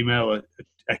male, a female,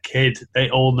 a kid, they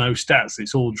all know stats.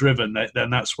 It's all driven. Then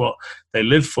that's what they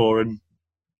live for, and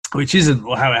which isn't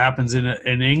how it happens in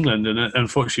England. And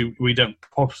unfortunately, we don't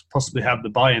possibly have the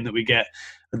buy-in that we get,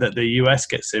 that the US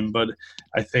gets in. But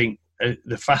I think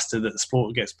the faster that the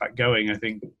sport gets back going, I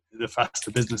think the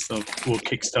faster business will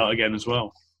kickstart again as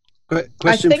well.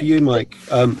 Question for you, Mike.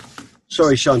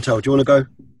 Sorry, Chantal, do you want to go?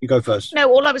 You go first. No,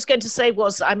 all I was going to say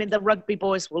was, I mean, the rugby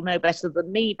boys will know better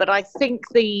than me, but I think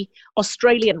the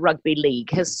Australian Rugby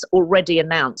League has already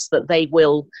announced that they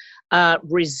will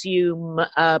resume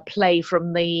play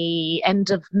from the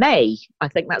end of May. I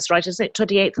think that's right, isn't it?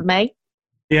 28th of May?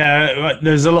 Yeah,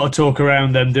 there's a lot of talk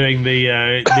around them doing the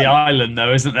island,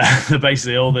 though, isn't there?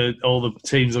 Basically, all the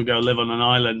teams will go live on an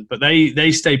island, but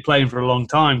they stayed playing for a long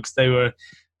time because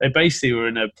they basically were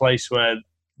in a place where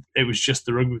it was just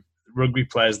the rugby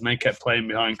players, and they kept playing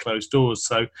behind closed doors.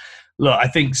 So, look, I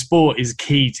think sport is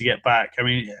key to get back. I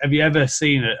mean, have you ever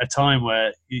seen a time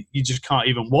where you just can't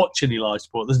even watch any live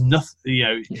sport? There's nothing, you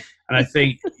know. And I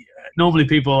think normally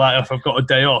people are like, if I've got a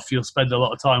day off, you'll spend a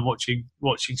lot of time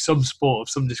watching some sport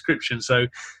of some description. So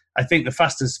I think the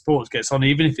faster sport gets on,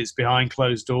 even if it's behind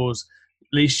closed doors,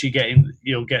 at least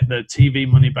you'll get the TV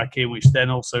money back in, which then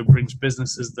also brings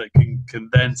businesses that can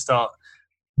then start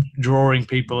drawing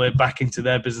people back into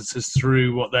their businesses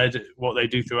through what they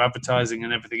do through advertising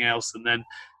and everything else. And then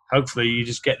hopefully you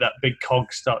just get that big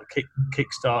cog start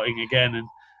kick-starting again.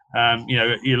 And you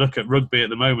know, you look at rugby at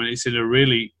the moment, it's in a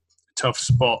really tough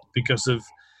spot because of,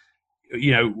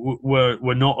 you know,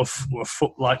 we're not a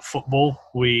foot like football.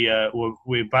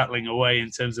 We're battling away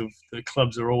in terms of the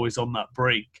clubs are always on that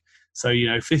break. So, you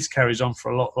know, if this carries on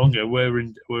for a lot longer, we're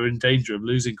in danger of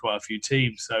losing quite a few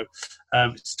teams. So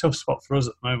it's a tough spot for us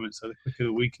at the moment. So the quicker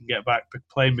that we can get back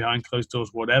playing behind closed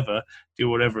doors, do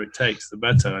whatever it takes, the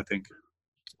better, I think.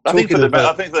 I think for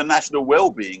the national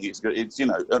well-being, it's you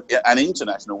know, an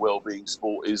international well-being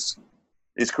sport is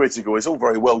critical. It's all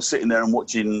very well sitting there and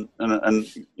watching, and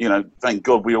you know, thank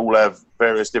God we all have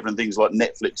various different things like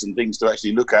Netflix and things to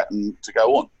actually look at and to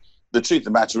go on. The truth of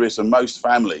the matter is, for most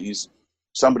families,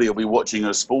 somebody will be watching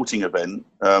a sporting event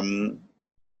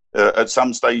at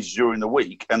some stage during the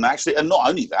week, and not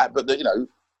only that, but you know,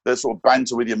 the sort of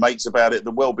banter with your mates about it,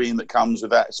 the well-being that comes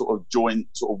with that sort of joint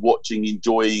sort of watching,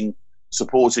 enjoying,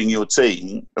 supporting your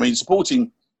team. I mean,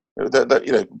 supporting. You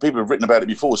know, people have written about it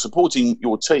before. Supporting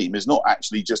your team is not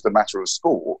actually just a matter of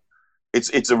sport.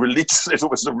 It's a religion. It's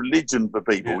almost a religion for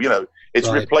people. Yeah. You know, it's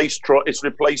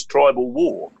replaced tribal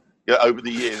war. You know, over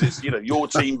the years, it's, you know, your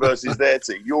team versus their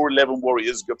team. Your 11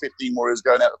 warriors, your 15 warriors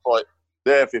going out to fight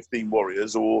their 15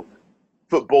 warriors, or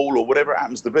football, or whatever it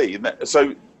happens to be. And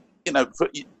so, you know,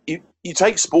 you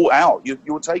take sport out,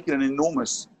 you're taking an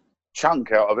enormous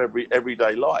chunk out of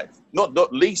everyday life.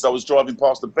 Not least, I was driving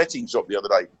past a betting shop the other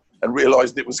day and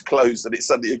realised it was closed, and it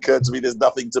suddenly occurred to me there's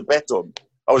nothing to bet on.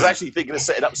 I was actually thinking of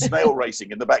setting up snail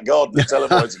racing in the back garden and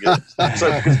televising it.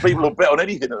 So, because people will bet on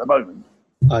anything at the moment.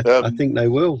 I think they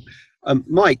will.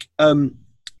 Mike,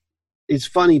 it's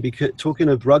funny because talking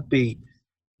of rugby,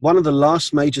 one of the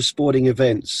last major sporting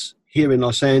events here in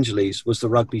Los Angeles was the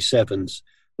Rugby Sevens.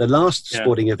 The last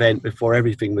sporting event before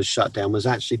everything was shut down was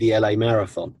actually the LA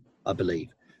Marathon, I believe.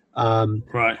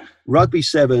 Right. Rugby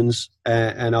Sevens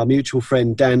and our mutual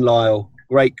friend Dan Lyle,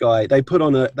 great guy. They put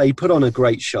on a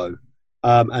great show,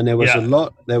 and there was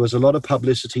a lot of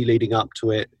publicity leading up to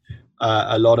it.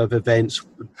 A lot of events.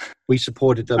 We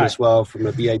supported them as well from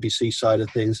the BABC side of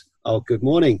things. Oh, good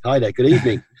morning. Hi there. Good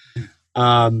evening.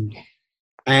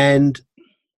 And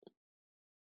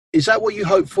is that what you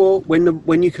hope for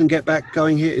when you can get back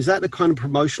going here? Is that the kind of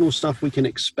promotional stuff we can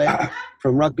expect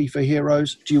from Rugby for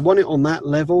Heroes? Do you want it on that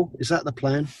level? Is that the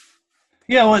plan?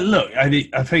 Yeah, well, look,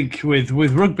 I think with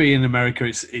rugby in America,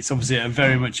 it's obviously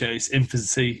very much its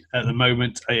infancy at the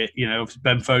moment. You know,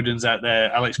 Ben Foden's out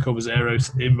there, Alex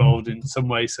Corbuzero's involved in some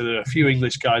way, so there are a few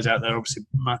English guys out there. Obviously,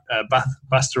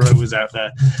 Bastero was out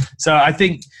there. So I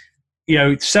think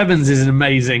Sevens is an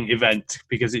amazing event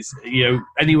because it's,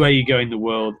 anywhere you go in the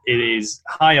world, it is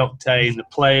high octane, the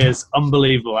players,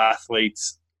 unbelievable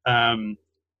athletes,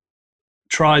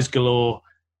 tries galore,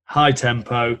 high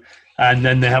tempo, and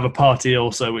then they have a party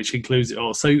also, which includes it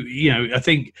all. So, I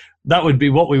think that would be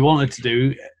what we wanted to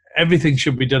do. Everything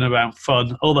should be done around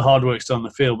fun. All the hard work's done on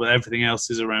the field, but everything else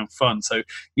is around fun. So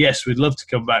yes, we'd love to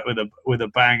come back with a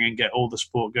bang and get all the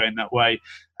sport going that way.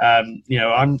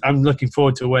 I'm looking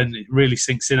forward to when it really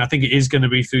sinks in. I think it is going to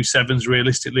be through sevens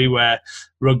realistically, where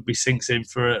rugby sinks in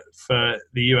for the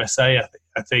USA.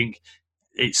 I think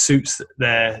it suits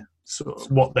their sort of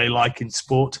what they like in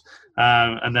sport,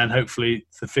 and then hopefully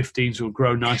the 15s will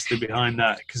grow nicely behind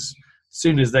that, because as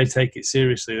soon as they take it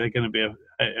seriously, they're going to be a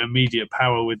immediate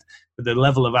power with the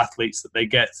level of athletes that they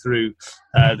get through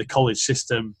the college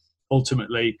system.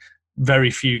 Ultimately, very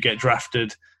few get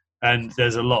drafted, and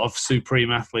there's a lot of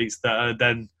supreme athletes that are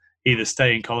then either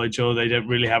stay in college or they don't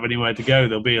really have anywhere to go.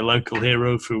 They'll be a local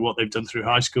hero through what they've done through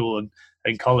high school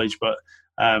and college. But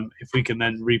if we can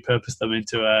then repurpose them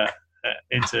into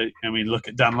look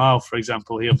at Dan Lyle, for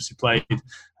example. He obviously played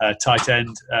tight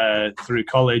end through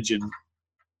college and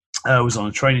was on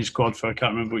a training squad for, I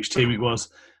can't remember which team it was.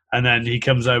 And then he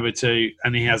comes over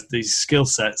and he has these skill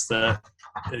sets that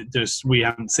just we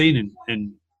haven't seen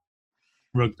in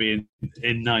rugby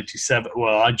in 97.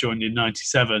 Well, I joined in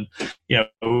 97. We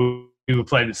were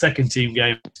playing a second team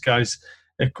game. This guy's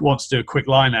wants to do a quick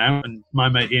line out, and my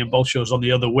mate Ian Bolshaw's on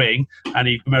the other wing, and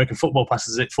he American football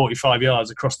passes it 45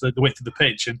 yards across the width of the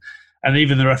pitch, and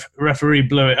even the referee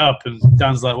blew it up, and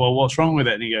Dan's like, well, what's wrong with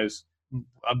it? And he goes,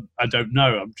 I don't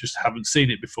know. I just haven't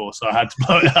seen it before, so I had to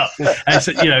blow it up. And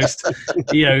so,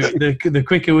 the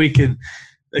quicker we can,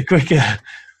 the quicker.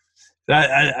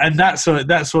 And that's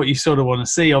what you sort of want to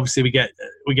see. Obviously, we get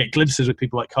glimpses with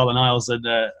people like Colin Isles and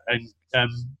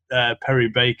Perry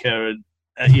Baker and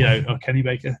or Kenny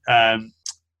Baker.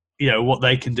 What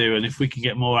they can do, and if we can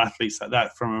get more athletes like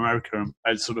that from America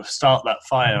and sort of start that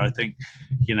fire, I think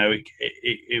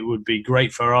it would be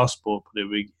great for our sport, but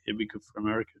it'd be good for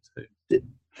America too.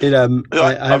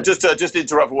 I've just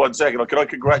interrupt for 1 second. Can I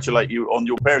congratulate you on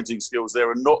your parenting skills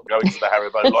there and not going to the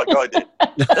Haribo like I did?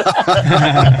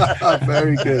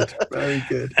 Very good, very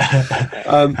good.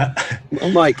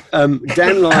 Mike,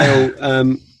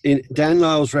 Dan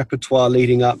Lyle's repertoire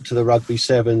leading up to the Rugby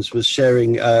Sevens was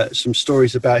sharing some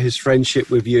stories about his friendship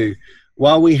with you.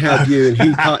 While we have you, and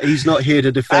he's not here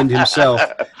to defend himself,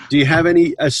 do you have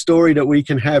a story that we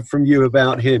can have from you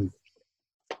about him?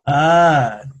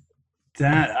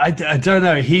 Dan, I don't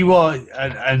know. He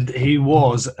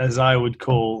was, as I would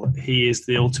call, he is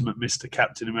the ultimate Mr.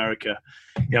 Captain America.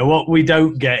 What we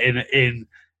don't get in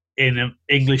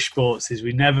English sports is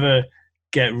we never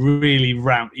get really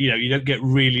ramped. You don't get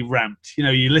really ramped.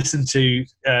 You listen to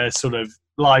sort of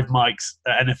live mics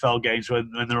at NFL games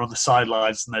when they're on the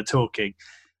sidelines and they're talking.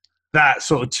 That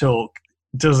sort of talk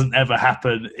doesn't ever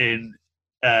happen in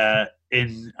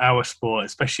our sport,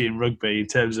 especially in rugby, in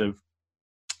terms of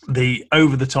the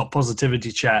over-the-top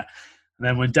positivity chat. And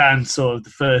then when Dan saw the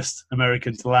first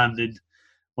American to land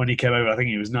when he came over, I think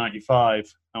he was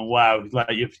 95. And wow,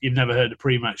 like you've never heard a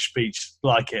pre-match speech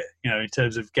like it, in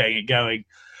terms of getting it going.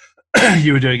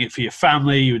 You were doing it for your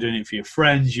family, you were doing it for your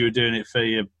friends, you were doing it for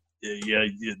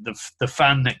the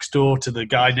fan next door, to the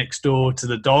guy next door, to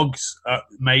the dog's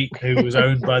mate who was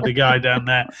owned by the guy down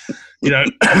there.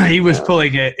 He was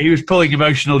pulling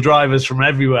emotional drivers from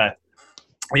everywhere,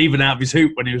 even out of his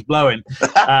hoop when he was blowing.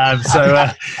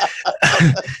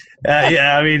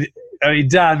 I mean,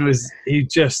 Dan he's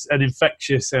just an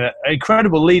infectious,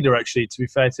 incredible leader, actually, to be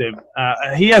fair to him.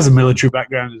 He has a military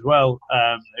background as well,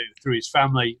 through his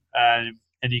family, and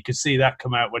you could see that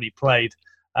come out when he played.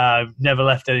 Never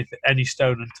left any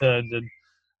stone unturned,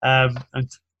 and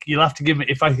you'll have to give me,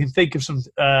 if I can think of some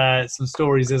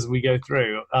stories as we go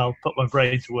through, I'll put my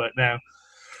brain to work now.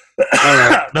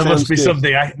 Right, there must be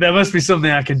something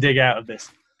I can dig out of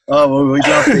this. Oh, well, we'd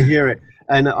love to hear it.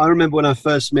 And I remember when I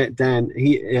first met Dan,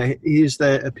 he is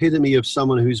the epitome of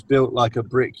someone who's built like a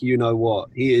brick, you know what.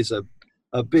 He is a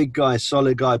big guy,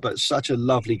 solid guy, but such a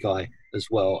lovely guy as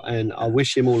well. And I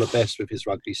wish him all the best with his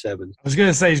Rugby Sevens. I was going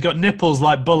to say he's got nipples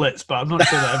like bullets, but I'm not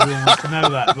sure that everyone wants to know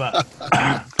that. But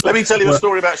let me tell you a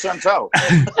story about Chantal.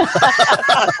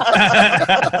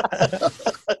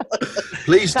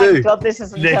 Please do. Thank God this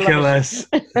isn't Nicholas.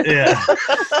 Yeah.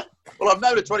 Well, I've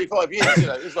known her 25 years,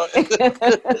 It's like...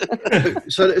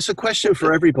 So it's a question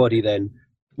for everybody then.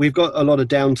 We've got a lot of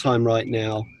downtime right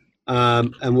now,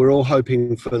 and we're all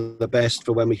hoping for the best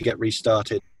for when we can get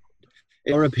restarted.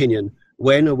 In your opinion,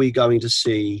 when are we going to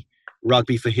see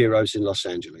Rugby for Heroes in Los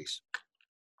Angeles?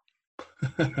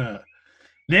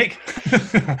 Nick?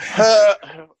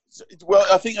 Well,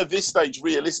 I think at this stage,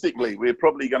 realistically, we're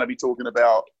probably going to be talking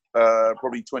about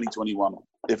probably 2021.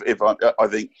 I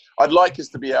think I'd like us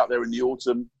to be out there in the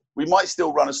autumn. We might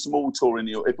still run a small tour in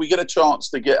the autumn if we get a chance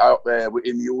to get out there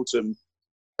in the autumn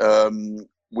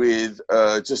with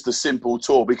just a simple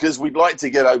tour, because we'd like to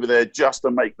get over there just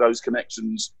to make those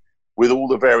connections with all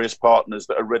the various partners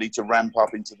that are ready to ramp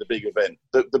up into the big event.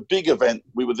 The big event,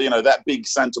 we would, that big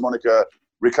Santa Monica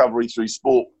Recovery Through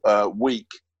Sport week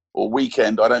or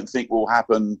weekend, I don't think will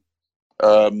happen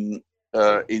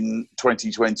in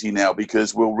 2020 now,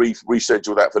 because we'll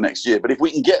reschedule that for next year. But if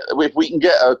we can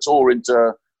get a tour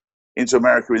into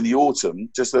America in the autumn,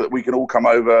 just so that we can all come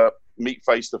over, meet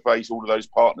face to face all of those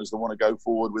partners that want to go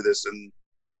forward with us,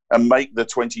 and make the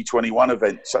 2021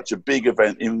 event such a big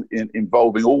event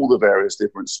involving all the various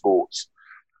different sports,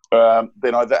 then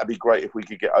that'd be great if we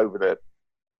could get over there.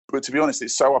 But to be honest,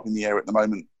 it's so up in the air at the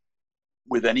moment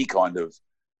with any kind of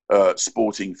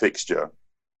sporting fixture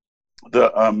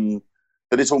that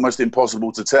it's almost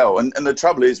impossible to tell. And the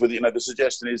trouble is with the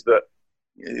suggestion is that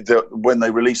when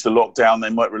they release the lockdown, they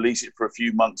might release it for a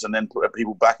few months and then put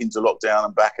people back into lockdown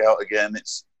and back out again.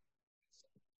 It's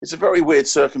a very weird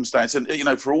circumstance. And,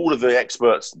 for all of the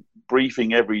experts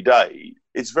briefing every day,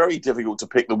 it's very difficult to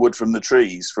pick the wood from the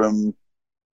trees from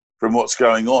what's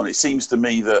going on. It seems to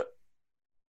me that,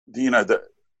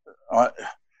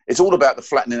 it's all about the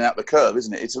flattening out the curve,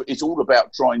 isn't it? It's all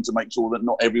about trying to make sure that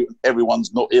not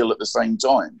everyone's not ill at the same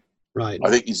time. Right. I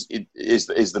think is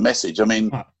the message. I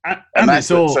mean, and it's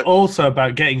also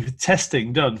about getting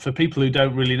testing done for people who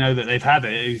don't really know that they've had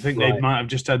it, who think they might have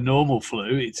just had normal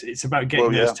flu. It's about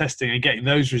getting those testing and getting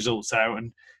those results out,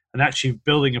 and actually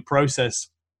building a process.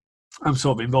 I'm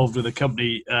sort of involved with a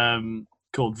company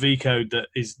called VCode that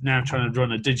is now trying to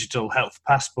run a digital health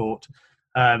passport.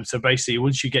 So basically,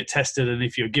 once you get tested, and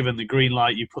if you're given the green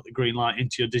light, you put the green light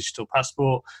into your digital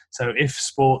passport. So if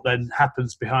sport then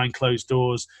happens behind closed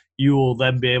doors, you will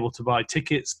then be able to buy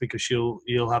tickets, because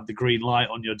you'll have the green light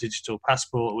on your digital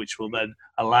passport, which will then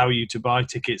allow you to buy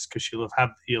tickets, because you'll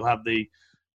be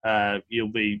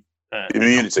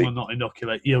immunity. Well, not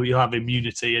inoculate. You'll have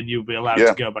immunity, and you'll be allowed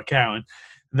to go back out. And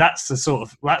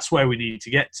that's where we need to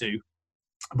get to.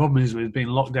 The problem is with being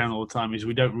locked down all the time is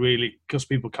we don't really, because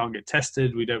people can't get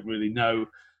tested, we don't really know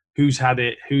who's had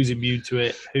it, who's immune to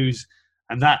it,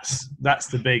 and that's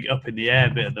the big up in the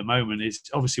air bit at the moment. Is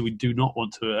obviously we do not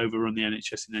want to overrun the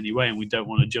NHS in any way, and we don't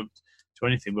want to jump to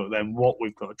anything. But then what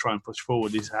we've got to try and push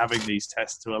forward is having these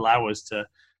tests to allow us to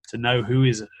know who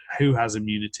has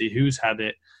immunity, who's had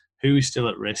it, who is still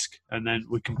at risk, and then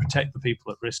we can protect the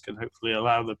people at risk and hopefully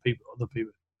allow the people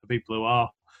who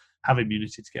have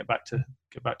immunity to get back to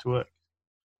work.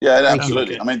 Yeah,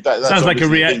 absolutely. I mean, that sounds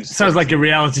like a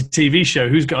reality TV show.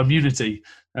 Who's got immunity?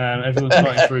 Everyone's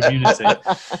fighting for immunity,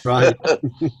 right? No,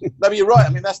 but you're right. I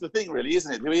mean, that's the thing, really,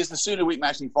 isn't it? The sooner we can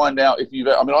actually find out if you've.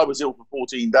 I mean, I was ill for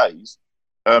 14 days,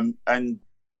 and I'm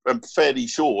fairly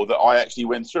sure that I actually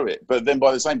went through it. But then,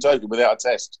 by the same token, without a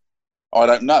test, I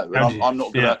don't know, and I'm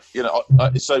not gonna.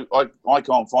 So I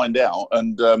can't find out,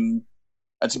 and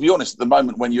to be honest, at the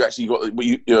moment, when you actually got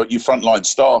your frontline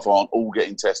staff aren't all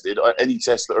getting tested, any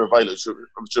tests that are available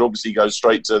should obviously go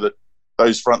straight to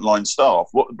those frontline staff.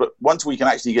 But once we can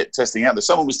actually get testing out there,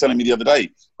 someone was telling me the other day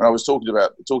when I was talking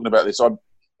about this,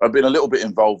 I've been a little bit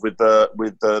involved with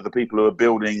the people who are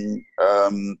building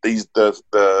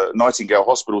the Nightingale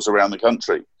hospitals around the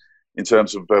country, in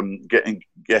terms of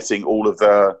getting all of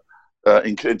the.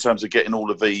 In terms of getting all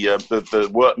of the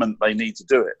workmen they need to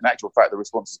do it. In actual fact, the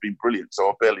response has been brilliant, so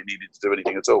I barely needed to do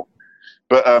anything at all.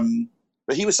 But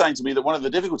he was saying to me that one of the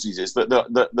difficulties is that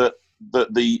the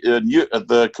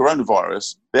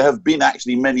coronavirus, there have been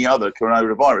actually many other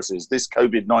coronaviruses. This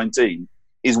COVID-19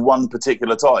 is one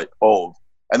particular type of,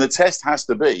 and the test has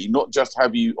to be not just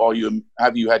have you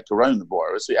had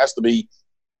coronavirus. It has to be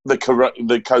the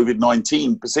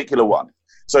COVID-19 particular one.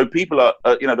 So people are,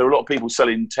 there are a lot of people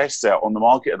selling tests out on the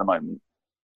market at the moment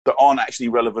that aren't actually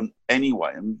relevant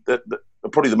anyway. And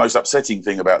probably the most upsetting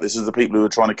thing about this is the people who are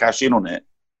trying to cash in on it.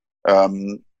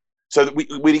 So that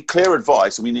we need clear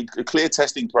advice, and we need a clear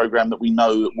testing program that we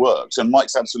know works. And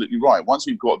Mike's absolutely right. Once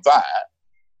we've got that,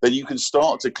 then you can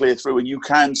start to clear through, and you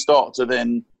can start to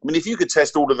then, I mean, if you could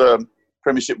test all of the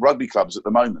Premiership rugby clubs at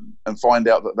the moment and find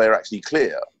out that they're actually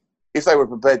clear, if they were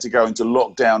prepared to go into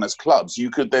lockdown as clubs, you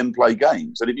could then play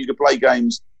games. And if you could play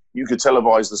games, you could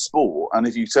televise the sport. And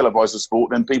if you televise the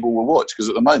sport, then people will watch. Because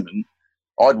at the moment,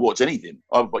 I'd watch anything.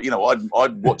 I'd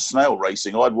watch snail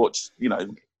racing. I'd watch,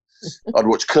 I'd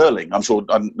watch curling. I'm sure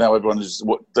now everyone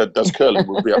that does curling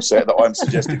will be upset that I'm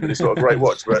suggesting that it's not a great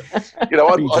watch. But I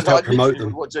literally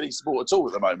would watch any sport at all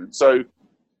at the moment. So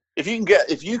if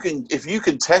you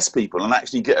can test people and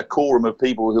actually get a quorum of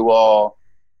people who are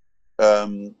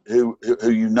who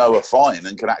are fine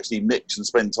and can actually mix and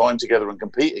spend time together and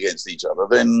compete against each other,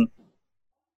 then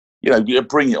you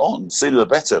bring it on. Sooner the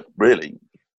better, really.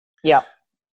 Yeah,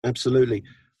 absolutely.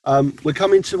 We're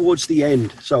coming towards the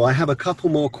end, so I have a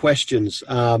couple more questions.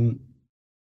 One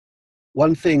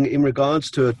thing in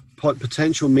regards to a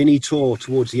potential mini tour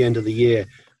towards the end of the year.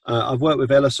 I've worked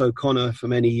with Ellis O'Connor for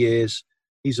many years.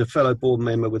 He's a fellow board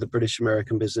member with the British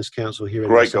American Business Council here in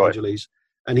Los Angeles.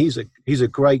 And he's a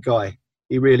great guy.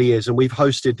 He really is. And we've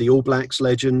hosted the All Blacks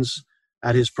Legends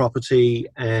at his property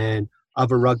and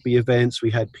other rugby events.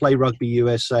 We had Play Rugby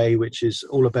USA, which is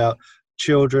all about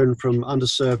children from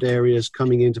underserved areas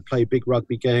coming in to play big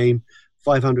rugby game.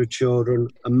 500 children,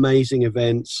 amazing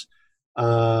events,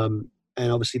 and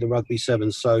obviously the Rugby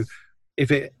Sevens. So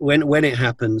when it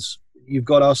happens, you've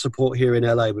got our support here in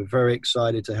LA. We're very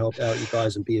excited to help out you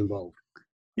guys and be involved.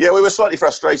 Yeah, we were slightly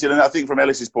frustrated, and I think from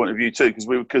Ellis's point of view too,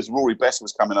 because Rory Best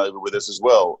was coming over with us as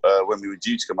well when we were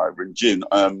due to come over in June.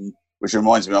 Which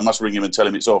reminds me, I must ring him and tell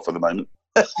him it's off for the moment.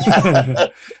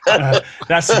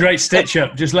 That's a great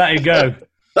stitch-up. Just let him go.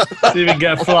 See if we can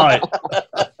get a flight.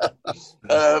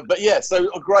 But yeah, so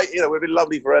great. It would be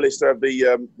lovely for Ellis to have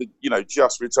the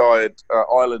just retired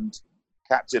Ireland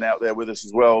captain out there with us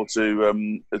as well to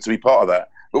be part of that.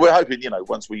 But we're hoping,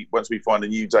 once we find a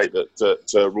new date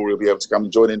that Rory will be able to come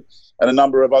and join in, and a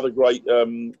number of other great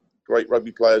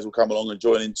rugby players will come along and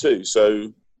join in too.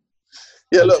 So.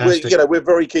 Yeah, fantastic. Look, we're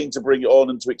very keen to bring it on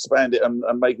and to expand it and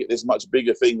make it this much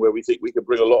bigger thing where we think we can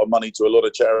bring a lot of money to a lot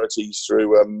of charities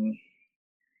through,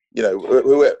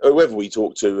 whoever we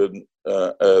talk to and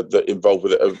that involved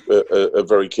with it are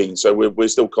very keen. So we're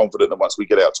still confident that once we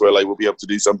get out to LA, we'll be able to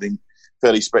do something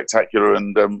fairly spectacular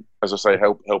and, as I say,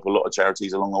 help a lot of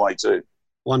charities along the way too.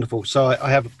 Wonderful. So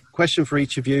I have a question for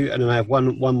each of you, and then I have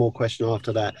one more question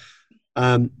after that.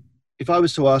 If I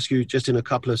was to ask you just in a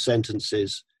couple of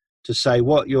sentences to say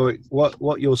what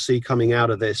you'll see coming out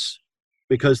of this,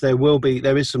 because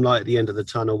there is some light at the end of the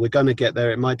tunnel. We're going to get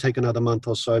there. It might take another month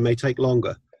or so. It may take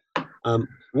longer.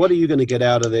 What are you going to get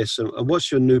out of this, and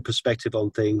what's your new perspective on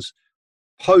things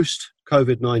post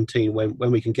COVID-19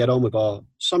 when we can get on with our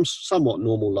somewhat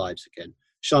normal lives again?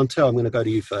 Chantal, I'm going to go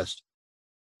to you first.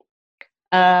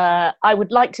 I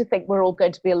would like to think we're all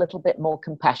going to be a little bit more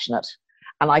compassionate.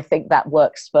 And I think that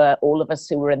works for all of us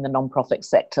who are in the non-profit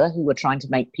sector, who are trying to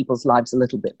make people's lives a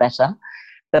little bit better.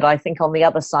 But I think on the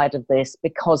other side of this,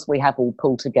 because we have all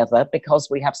pulled together,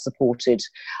 because we have supported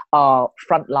our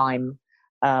frontline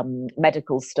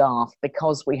medical staff,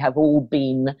 because we have all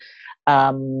been,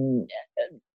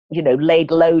 laid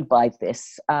low by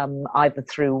this, either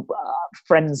through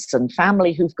friends and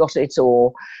family who've got it,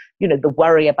 or the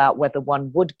worry about whether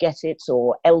one would get it,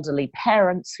 or elderly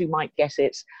parents who might get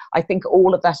it. I think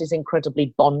all of that is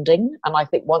incredibly bonding. And I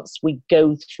think once we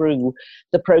go through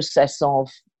the process of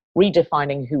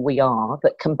redefining who we are,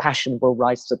 that compassion will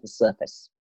rise to the surface.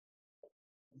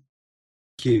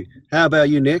 Thank you. How about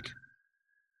you, Nick?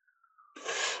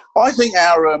 I think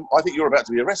you're about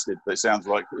to be arrested. It sounds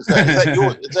like. Are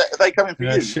they coming for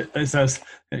you? It's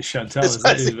Chantal.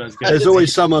 There's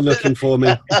always someone looking for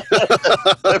me.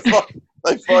 They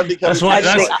finally come.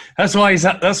 That's why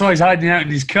he's hiding out in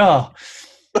his car.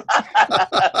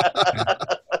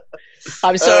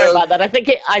 I'm sorry about that. I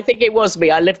think it was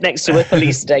me. I live next to a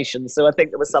police station, so I think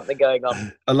there was something going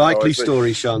on. A likely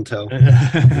story, Chantal.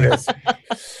 Yes.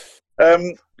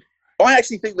 I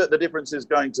actually think that the difference is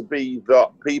going to be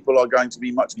that people are going to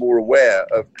be much more aware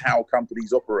of how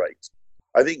companies operate.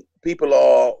 I think people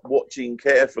are watching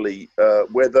carefully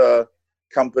whether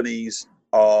companies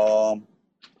are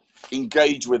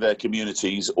engaged with their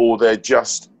communities or they're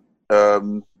just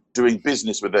doing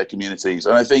business with their communities.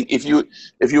 And I think if you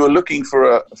are looking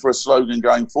for a slogan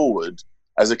going forward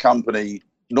as a company,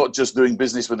 not just doing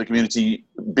business with the community,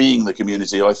 being the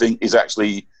community, I think is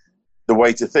actually the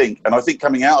way to think. And I think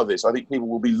coming out of this, I think people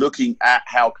will be looking at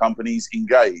how companies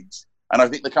engage. And I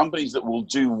think the companies that will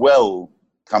do well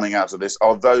coming out of this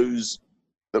are those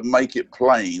that make it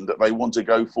plain that they want to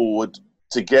go forward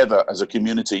together as a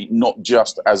community, not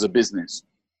just as a business.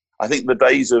 I think the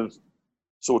days of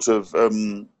sort of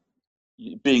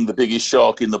being the biggest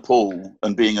shark in the pool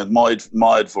and being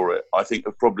admired for it, I think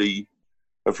have probably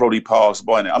passed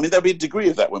by now. I mean, there'll be a degree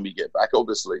of that when we get back,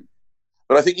 obviously.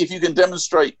 But I think if you can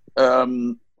demonstrate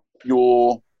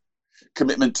your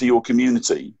commitment to your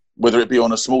community, whether it be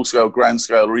on a small scale, grand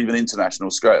scale, or even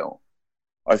international scale,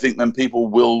 I think then people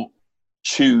will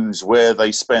choose where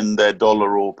they spend their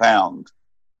dollar or pound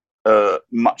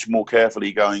much more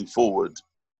carefully going forward.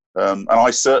 And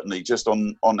I certainly, just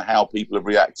on how people have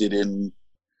reacted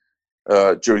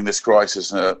during this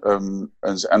crisis, and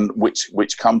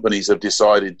which companies have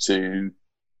decided to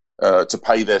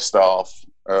pay their staff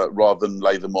rather than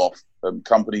lay them off,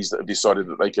 companies that have decided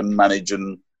that they can manage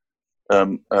and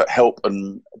help,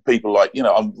 and people like,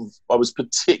 I was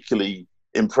particularly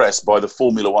impressed by the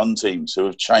Formula One teams who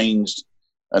have changed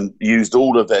and used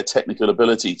all of their technical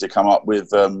ability to come up with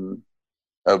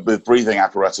breathing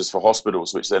apparatus for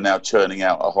hospitals, which they're now churning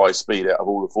out at high speed out of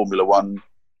all the Formula One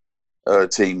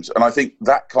teams. And I think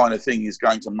that kind of thing is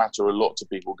going to matter a lot to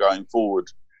people going forward.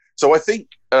 So I think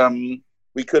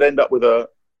we could end up with a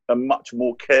much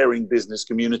more caring business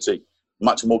community,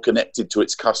 much more connected to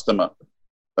its customer,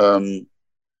 and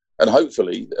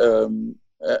hopefully a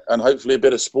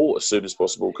bit of sport as soon as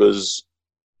possible, because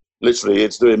literally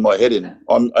it's doing my head in.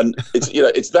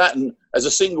 It's that, and as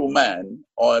a single man,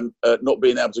 I'm not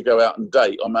being able to go out and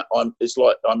date. It's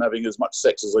like I'm having as much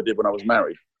sex as I did when I was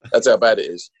married. That's how bad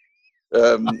it is.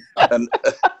 And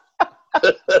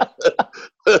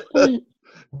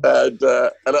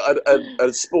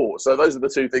sport. So those are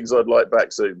the two things I'd like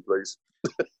back soon, please.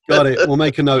 Got it. We'll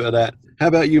make a note of that. How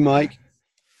about you, Mike?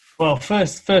 Well,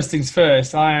 first things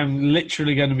first, I am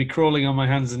literally going to be crawling on my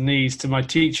hands and knees to my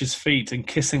teacher's feet and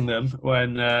kissing them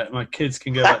when my kids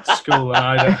can go back to school and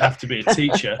I don't have to be a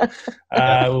teacher,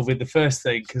 will be the first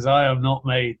thing, because I am not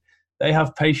made. They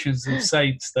have patience of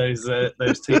saints, those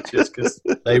teachers, because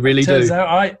they really do.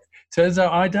 Turns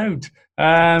out I don't.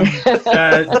 But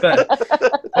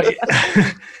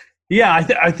yeah,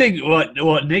 I think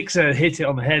what Nick said hit it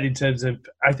on the head in terms of,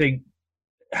 I think,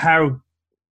 how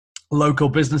local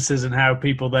businesses and how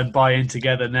people then buy in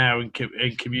together now in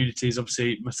communities.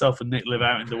 Obviously, myself and Nick live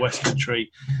out in the West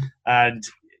Country, and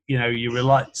you're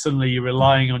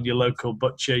relying on your local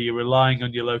butcher, you're relying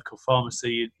on your local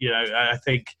pharmacy. I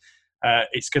think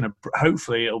it's going to,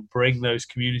 hopefully it'll bring those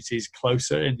communities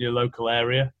closer in your local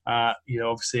area.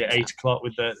 Obviously at 8:00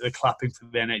 with the clapping for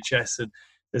the NHS, and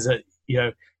there's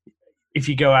if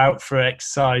you go out for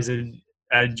exercise and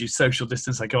you social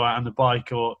distance, like go out on the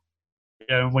bike, or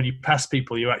when you pass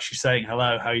people, you're actually saying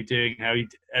hello, how are you doing,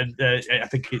 and I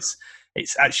think it's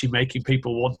actually making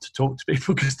people want to talk to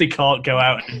people, because they can't go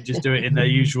out and just do it in their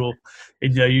usual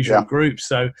groups.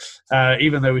 So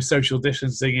even though we're social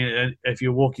distancing, if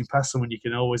you're walking past someone, you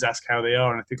can always ask how they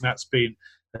are, and I think that's been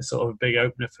a sort of a big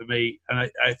opener for me. And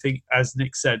I think, as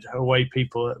Nick said, the way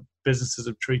businesses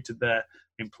have treated their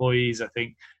employees, I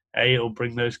think it'll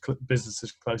bring those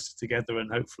businesses closer together, and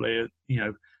hopefully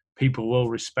people will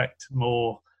respect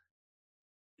more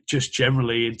just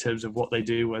generally in terms of what they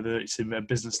do, whether it's in their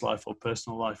business life or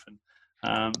personal life. And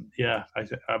I'm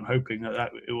hoping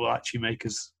that it will actually make a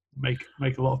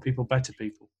lot of people better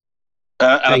people.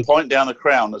 And a pint down the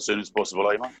Crown as soon as possible,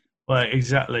 Mike? Well,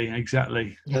 exactly.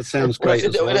 That sounds great.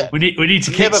 We need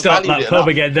to kickstart that pub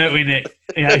again, don't we, Nick?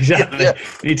 Yeah, exactly. Yeah.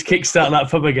 We need to kickstart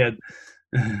that pub again.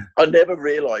 I never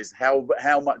realised how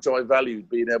much I valued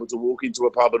being able to walk into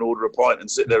a pub and order a pint and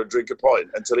sit there and drink a pint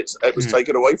until it was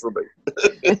taken away from me.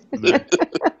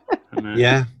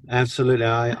 Yeah, absolutely.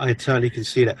 I totally can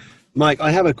see that. Mike, I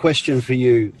have a question for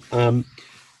you.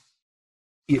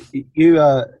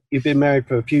 You've been married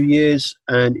for a few years,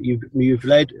 and you've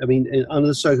led. I mean, under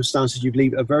the circumstances, you've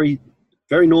led a very,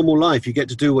 very normal life. You get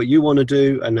to do what you want to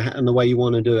do and the way you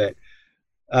want to do it.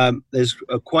 There's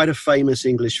quite a famous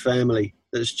English family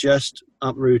that's just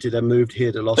uprooted and moved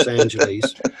here to Los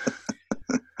Angeles.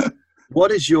 What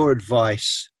is your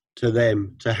advice to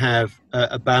them to have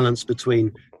a balance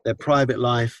between their private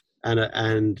life and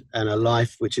a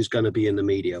life which is going to be in the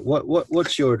media?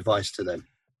 What's your advice to them?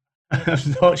 I'm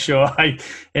not sure I'm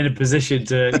in a position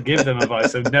to give them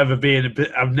advice. I've never been in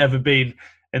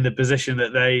the position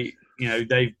that they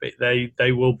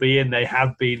will be in. They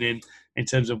have been in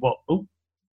terms of what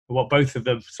both of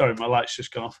them. Sorry, my light's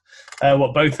just gone off.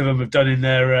 What both of them have done in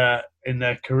their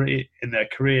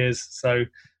careers. So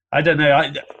I don't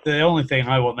know. The only thing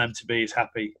I want them to be is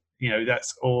happy.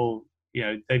 That's all.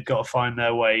 They've got to find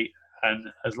their way, and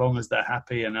as long as they're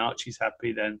happy and Archie's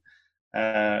happy, then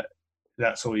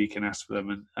that's all you can ask for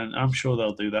them. And I'm sure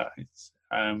they'll do that.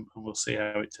 And we'll see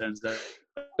how it turns out.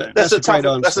 That's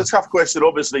a tough question,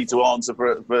 obviously, to answer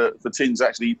for Tins,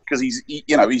 actually, because he's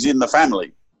in the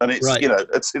family. And it's right.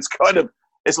 It's kind of,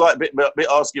 it's like a bit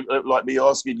asking, like me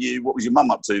asking you what was your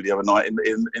mum up to the other night in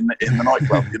the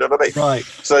nightclub. You know what I mean? Right.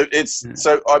 So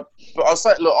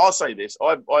I'll say this.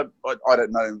 I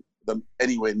don't know them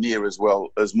anywhere near as well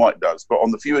as Mike does, but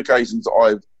on the few occasions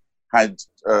I've had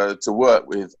to work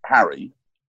with Harry,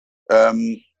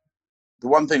 the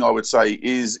one thing I would say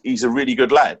is he's a really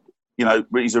good lad. You know,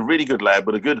 he's a really good lad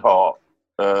with a good heart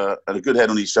and a good head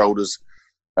on his shoulders.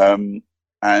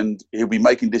 And he'll be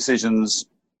making decisions.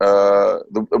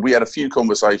 We had a few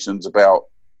conversations about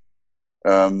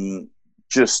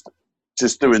just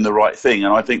doing the right thing,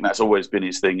 and I think that's always been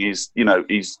his thing. He's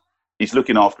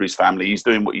looking after his family. He's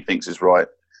doing what he thinks is right,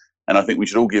 and I think we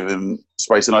should all give him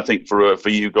space. And I think for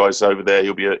you guys over there,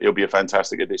 he'll be a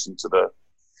fantastic addition to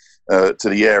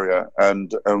the area,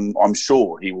 and I'm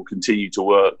sure he will continue to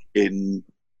work in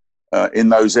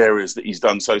those areas that he's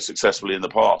done so successfully in the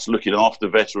past, looking after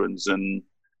veterans, and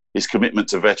his commitment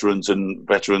to veterans and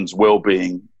veterans'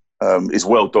 well-being is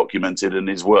well documented, and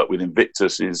his work with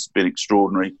Invictus has been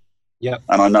extraordinary. Yeah,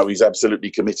 and I know he's absolutely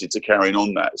committed to carrying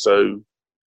on that. So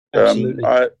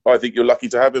I think you're lucky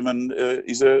to have him, and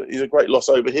he's a great loss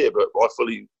over here, but I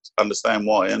fully understand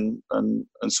why and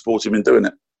support him in doing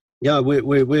it. Yeah,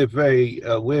 we're very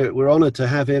we're honoured to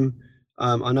have him.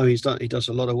 I know he does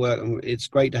a lot of work, and it's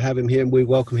great to have him here, and we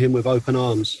welcome him with open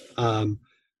arms.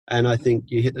 And I think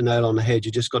you hit the nail on the head.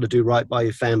 You just got to do right by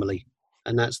your family,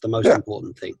 and that's the most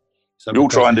important thing. So we all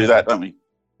try and do that, don't we?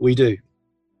 We do.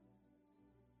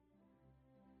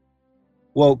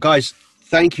 Well, guys,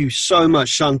 thank you so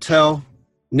much, Chantal,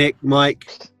 Nick, Mike.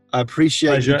 I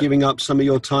appreciate you giving up some of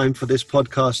your time for this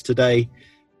podcast today.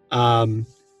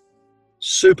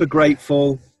 Super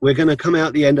grateful. We're going to come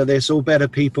out the end of this all better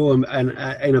people and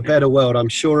in a better world. I'm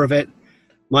sure of it.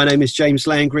 My name is James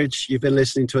Langridge. You've been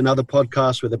listening to another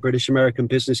podcast with the British American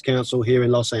Business Council here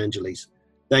in Los Angeles.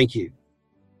 Thank you.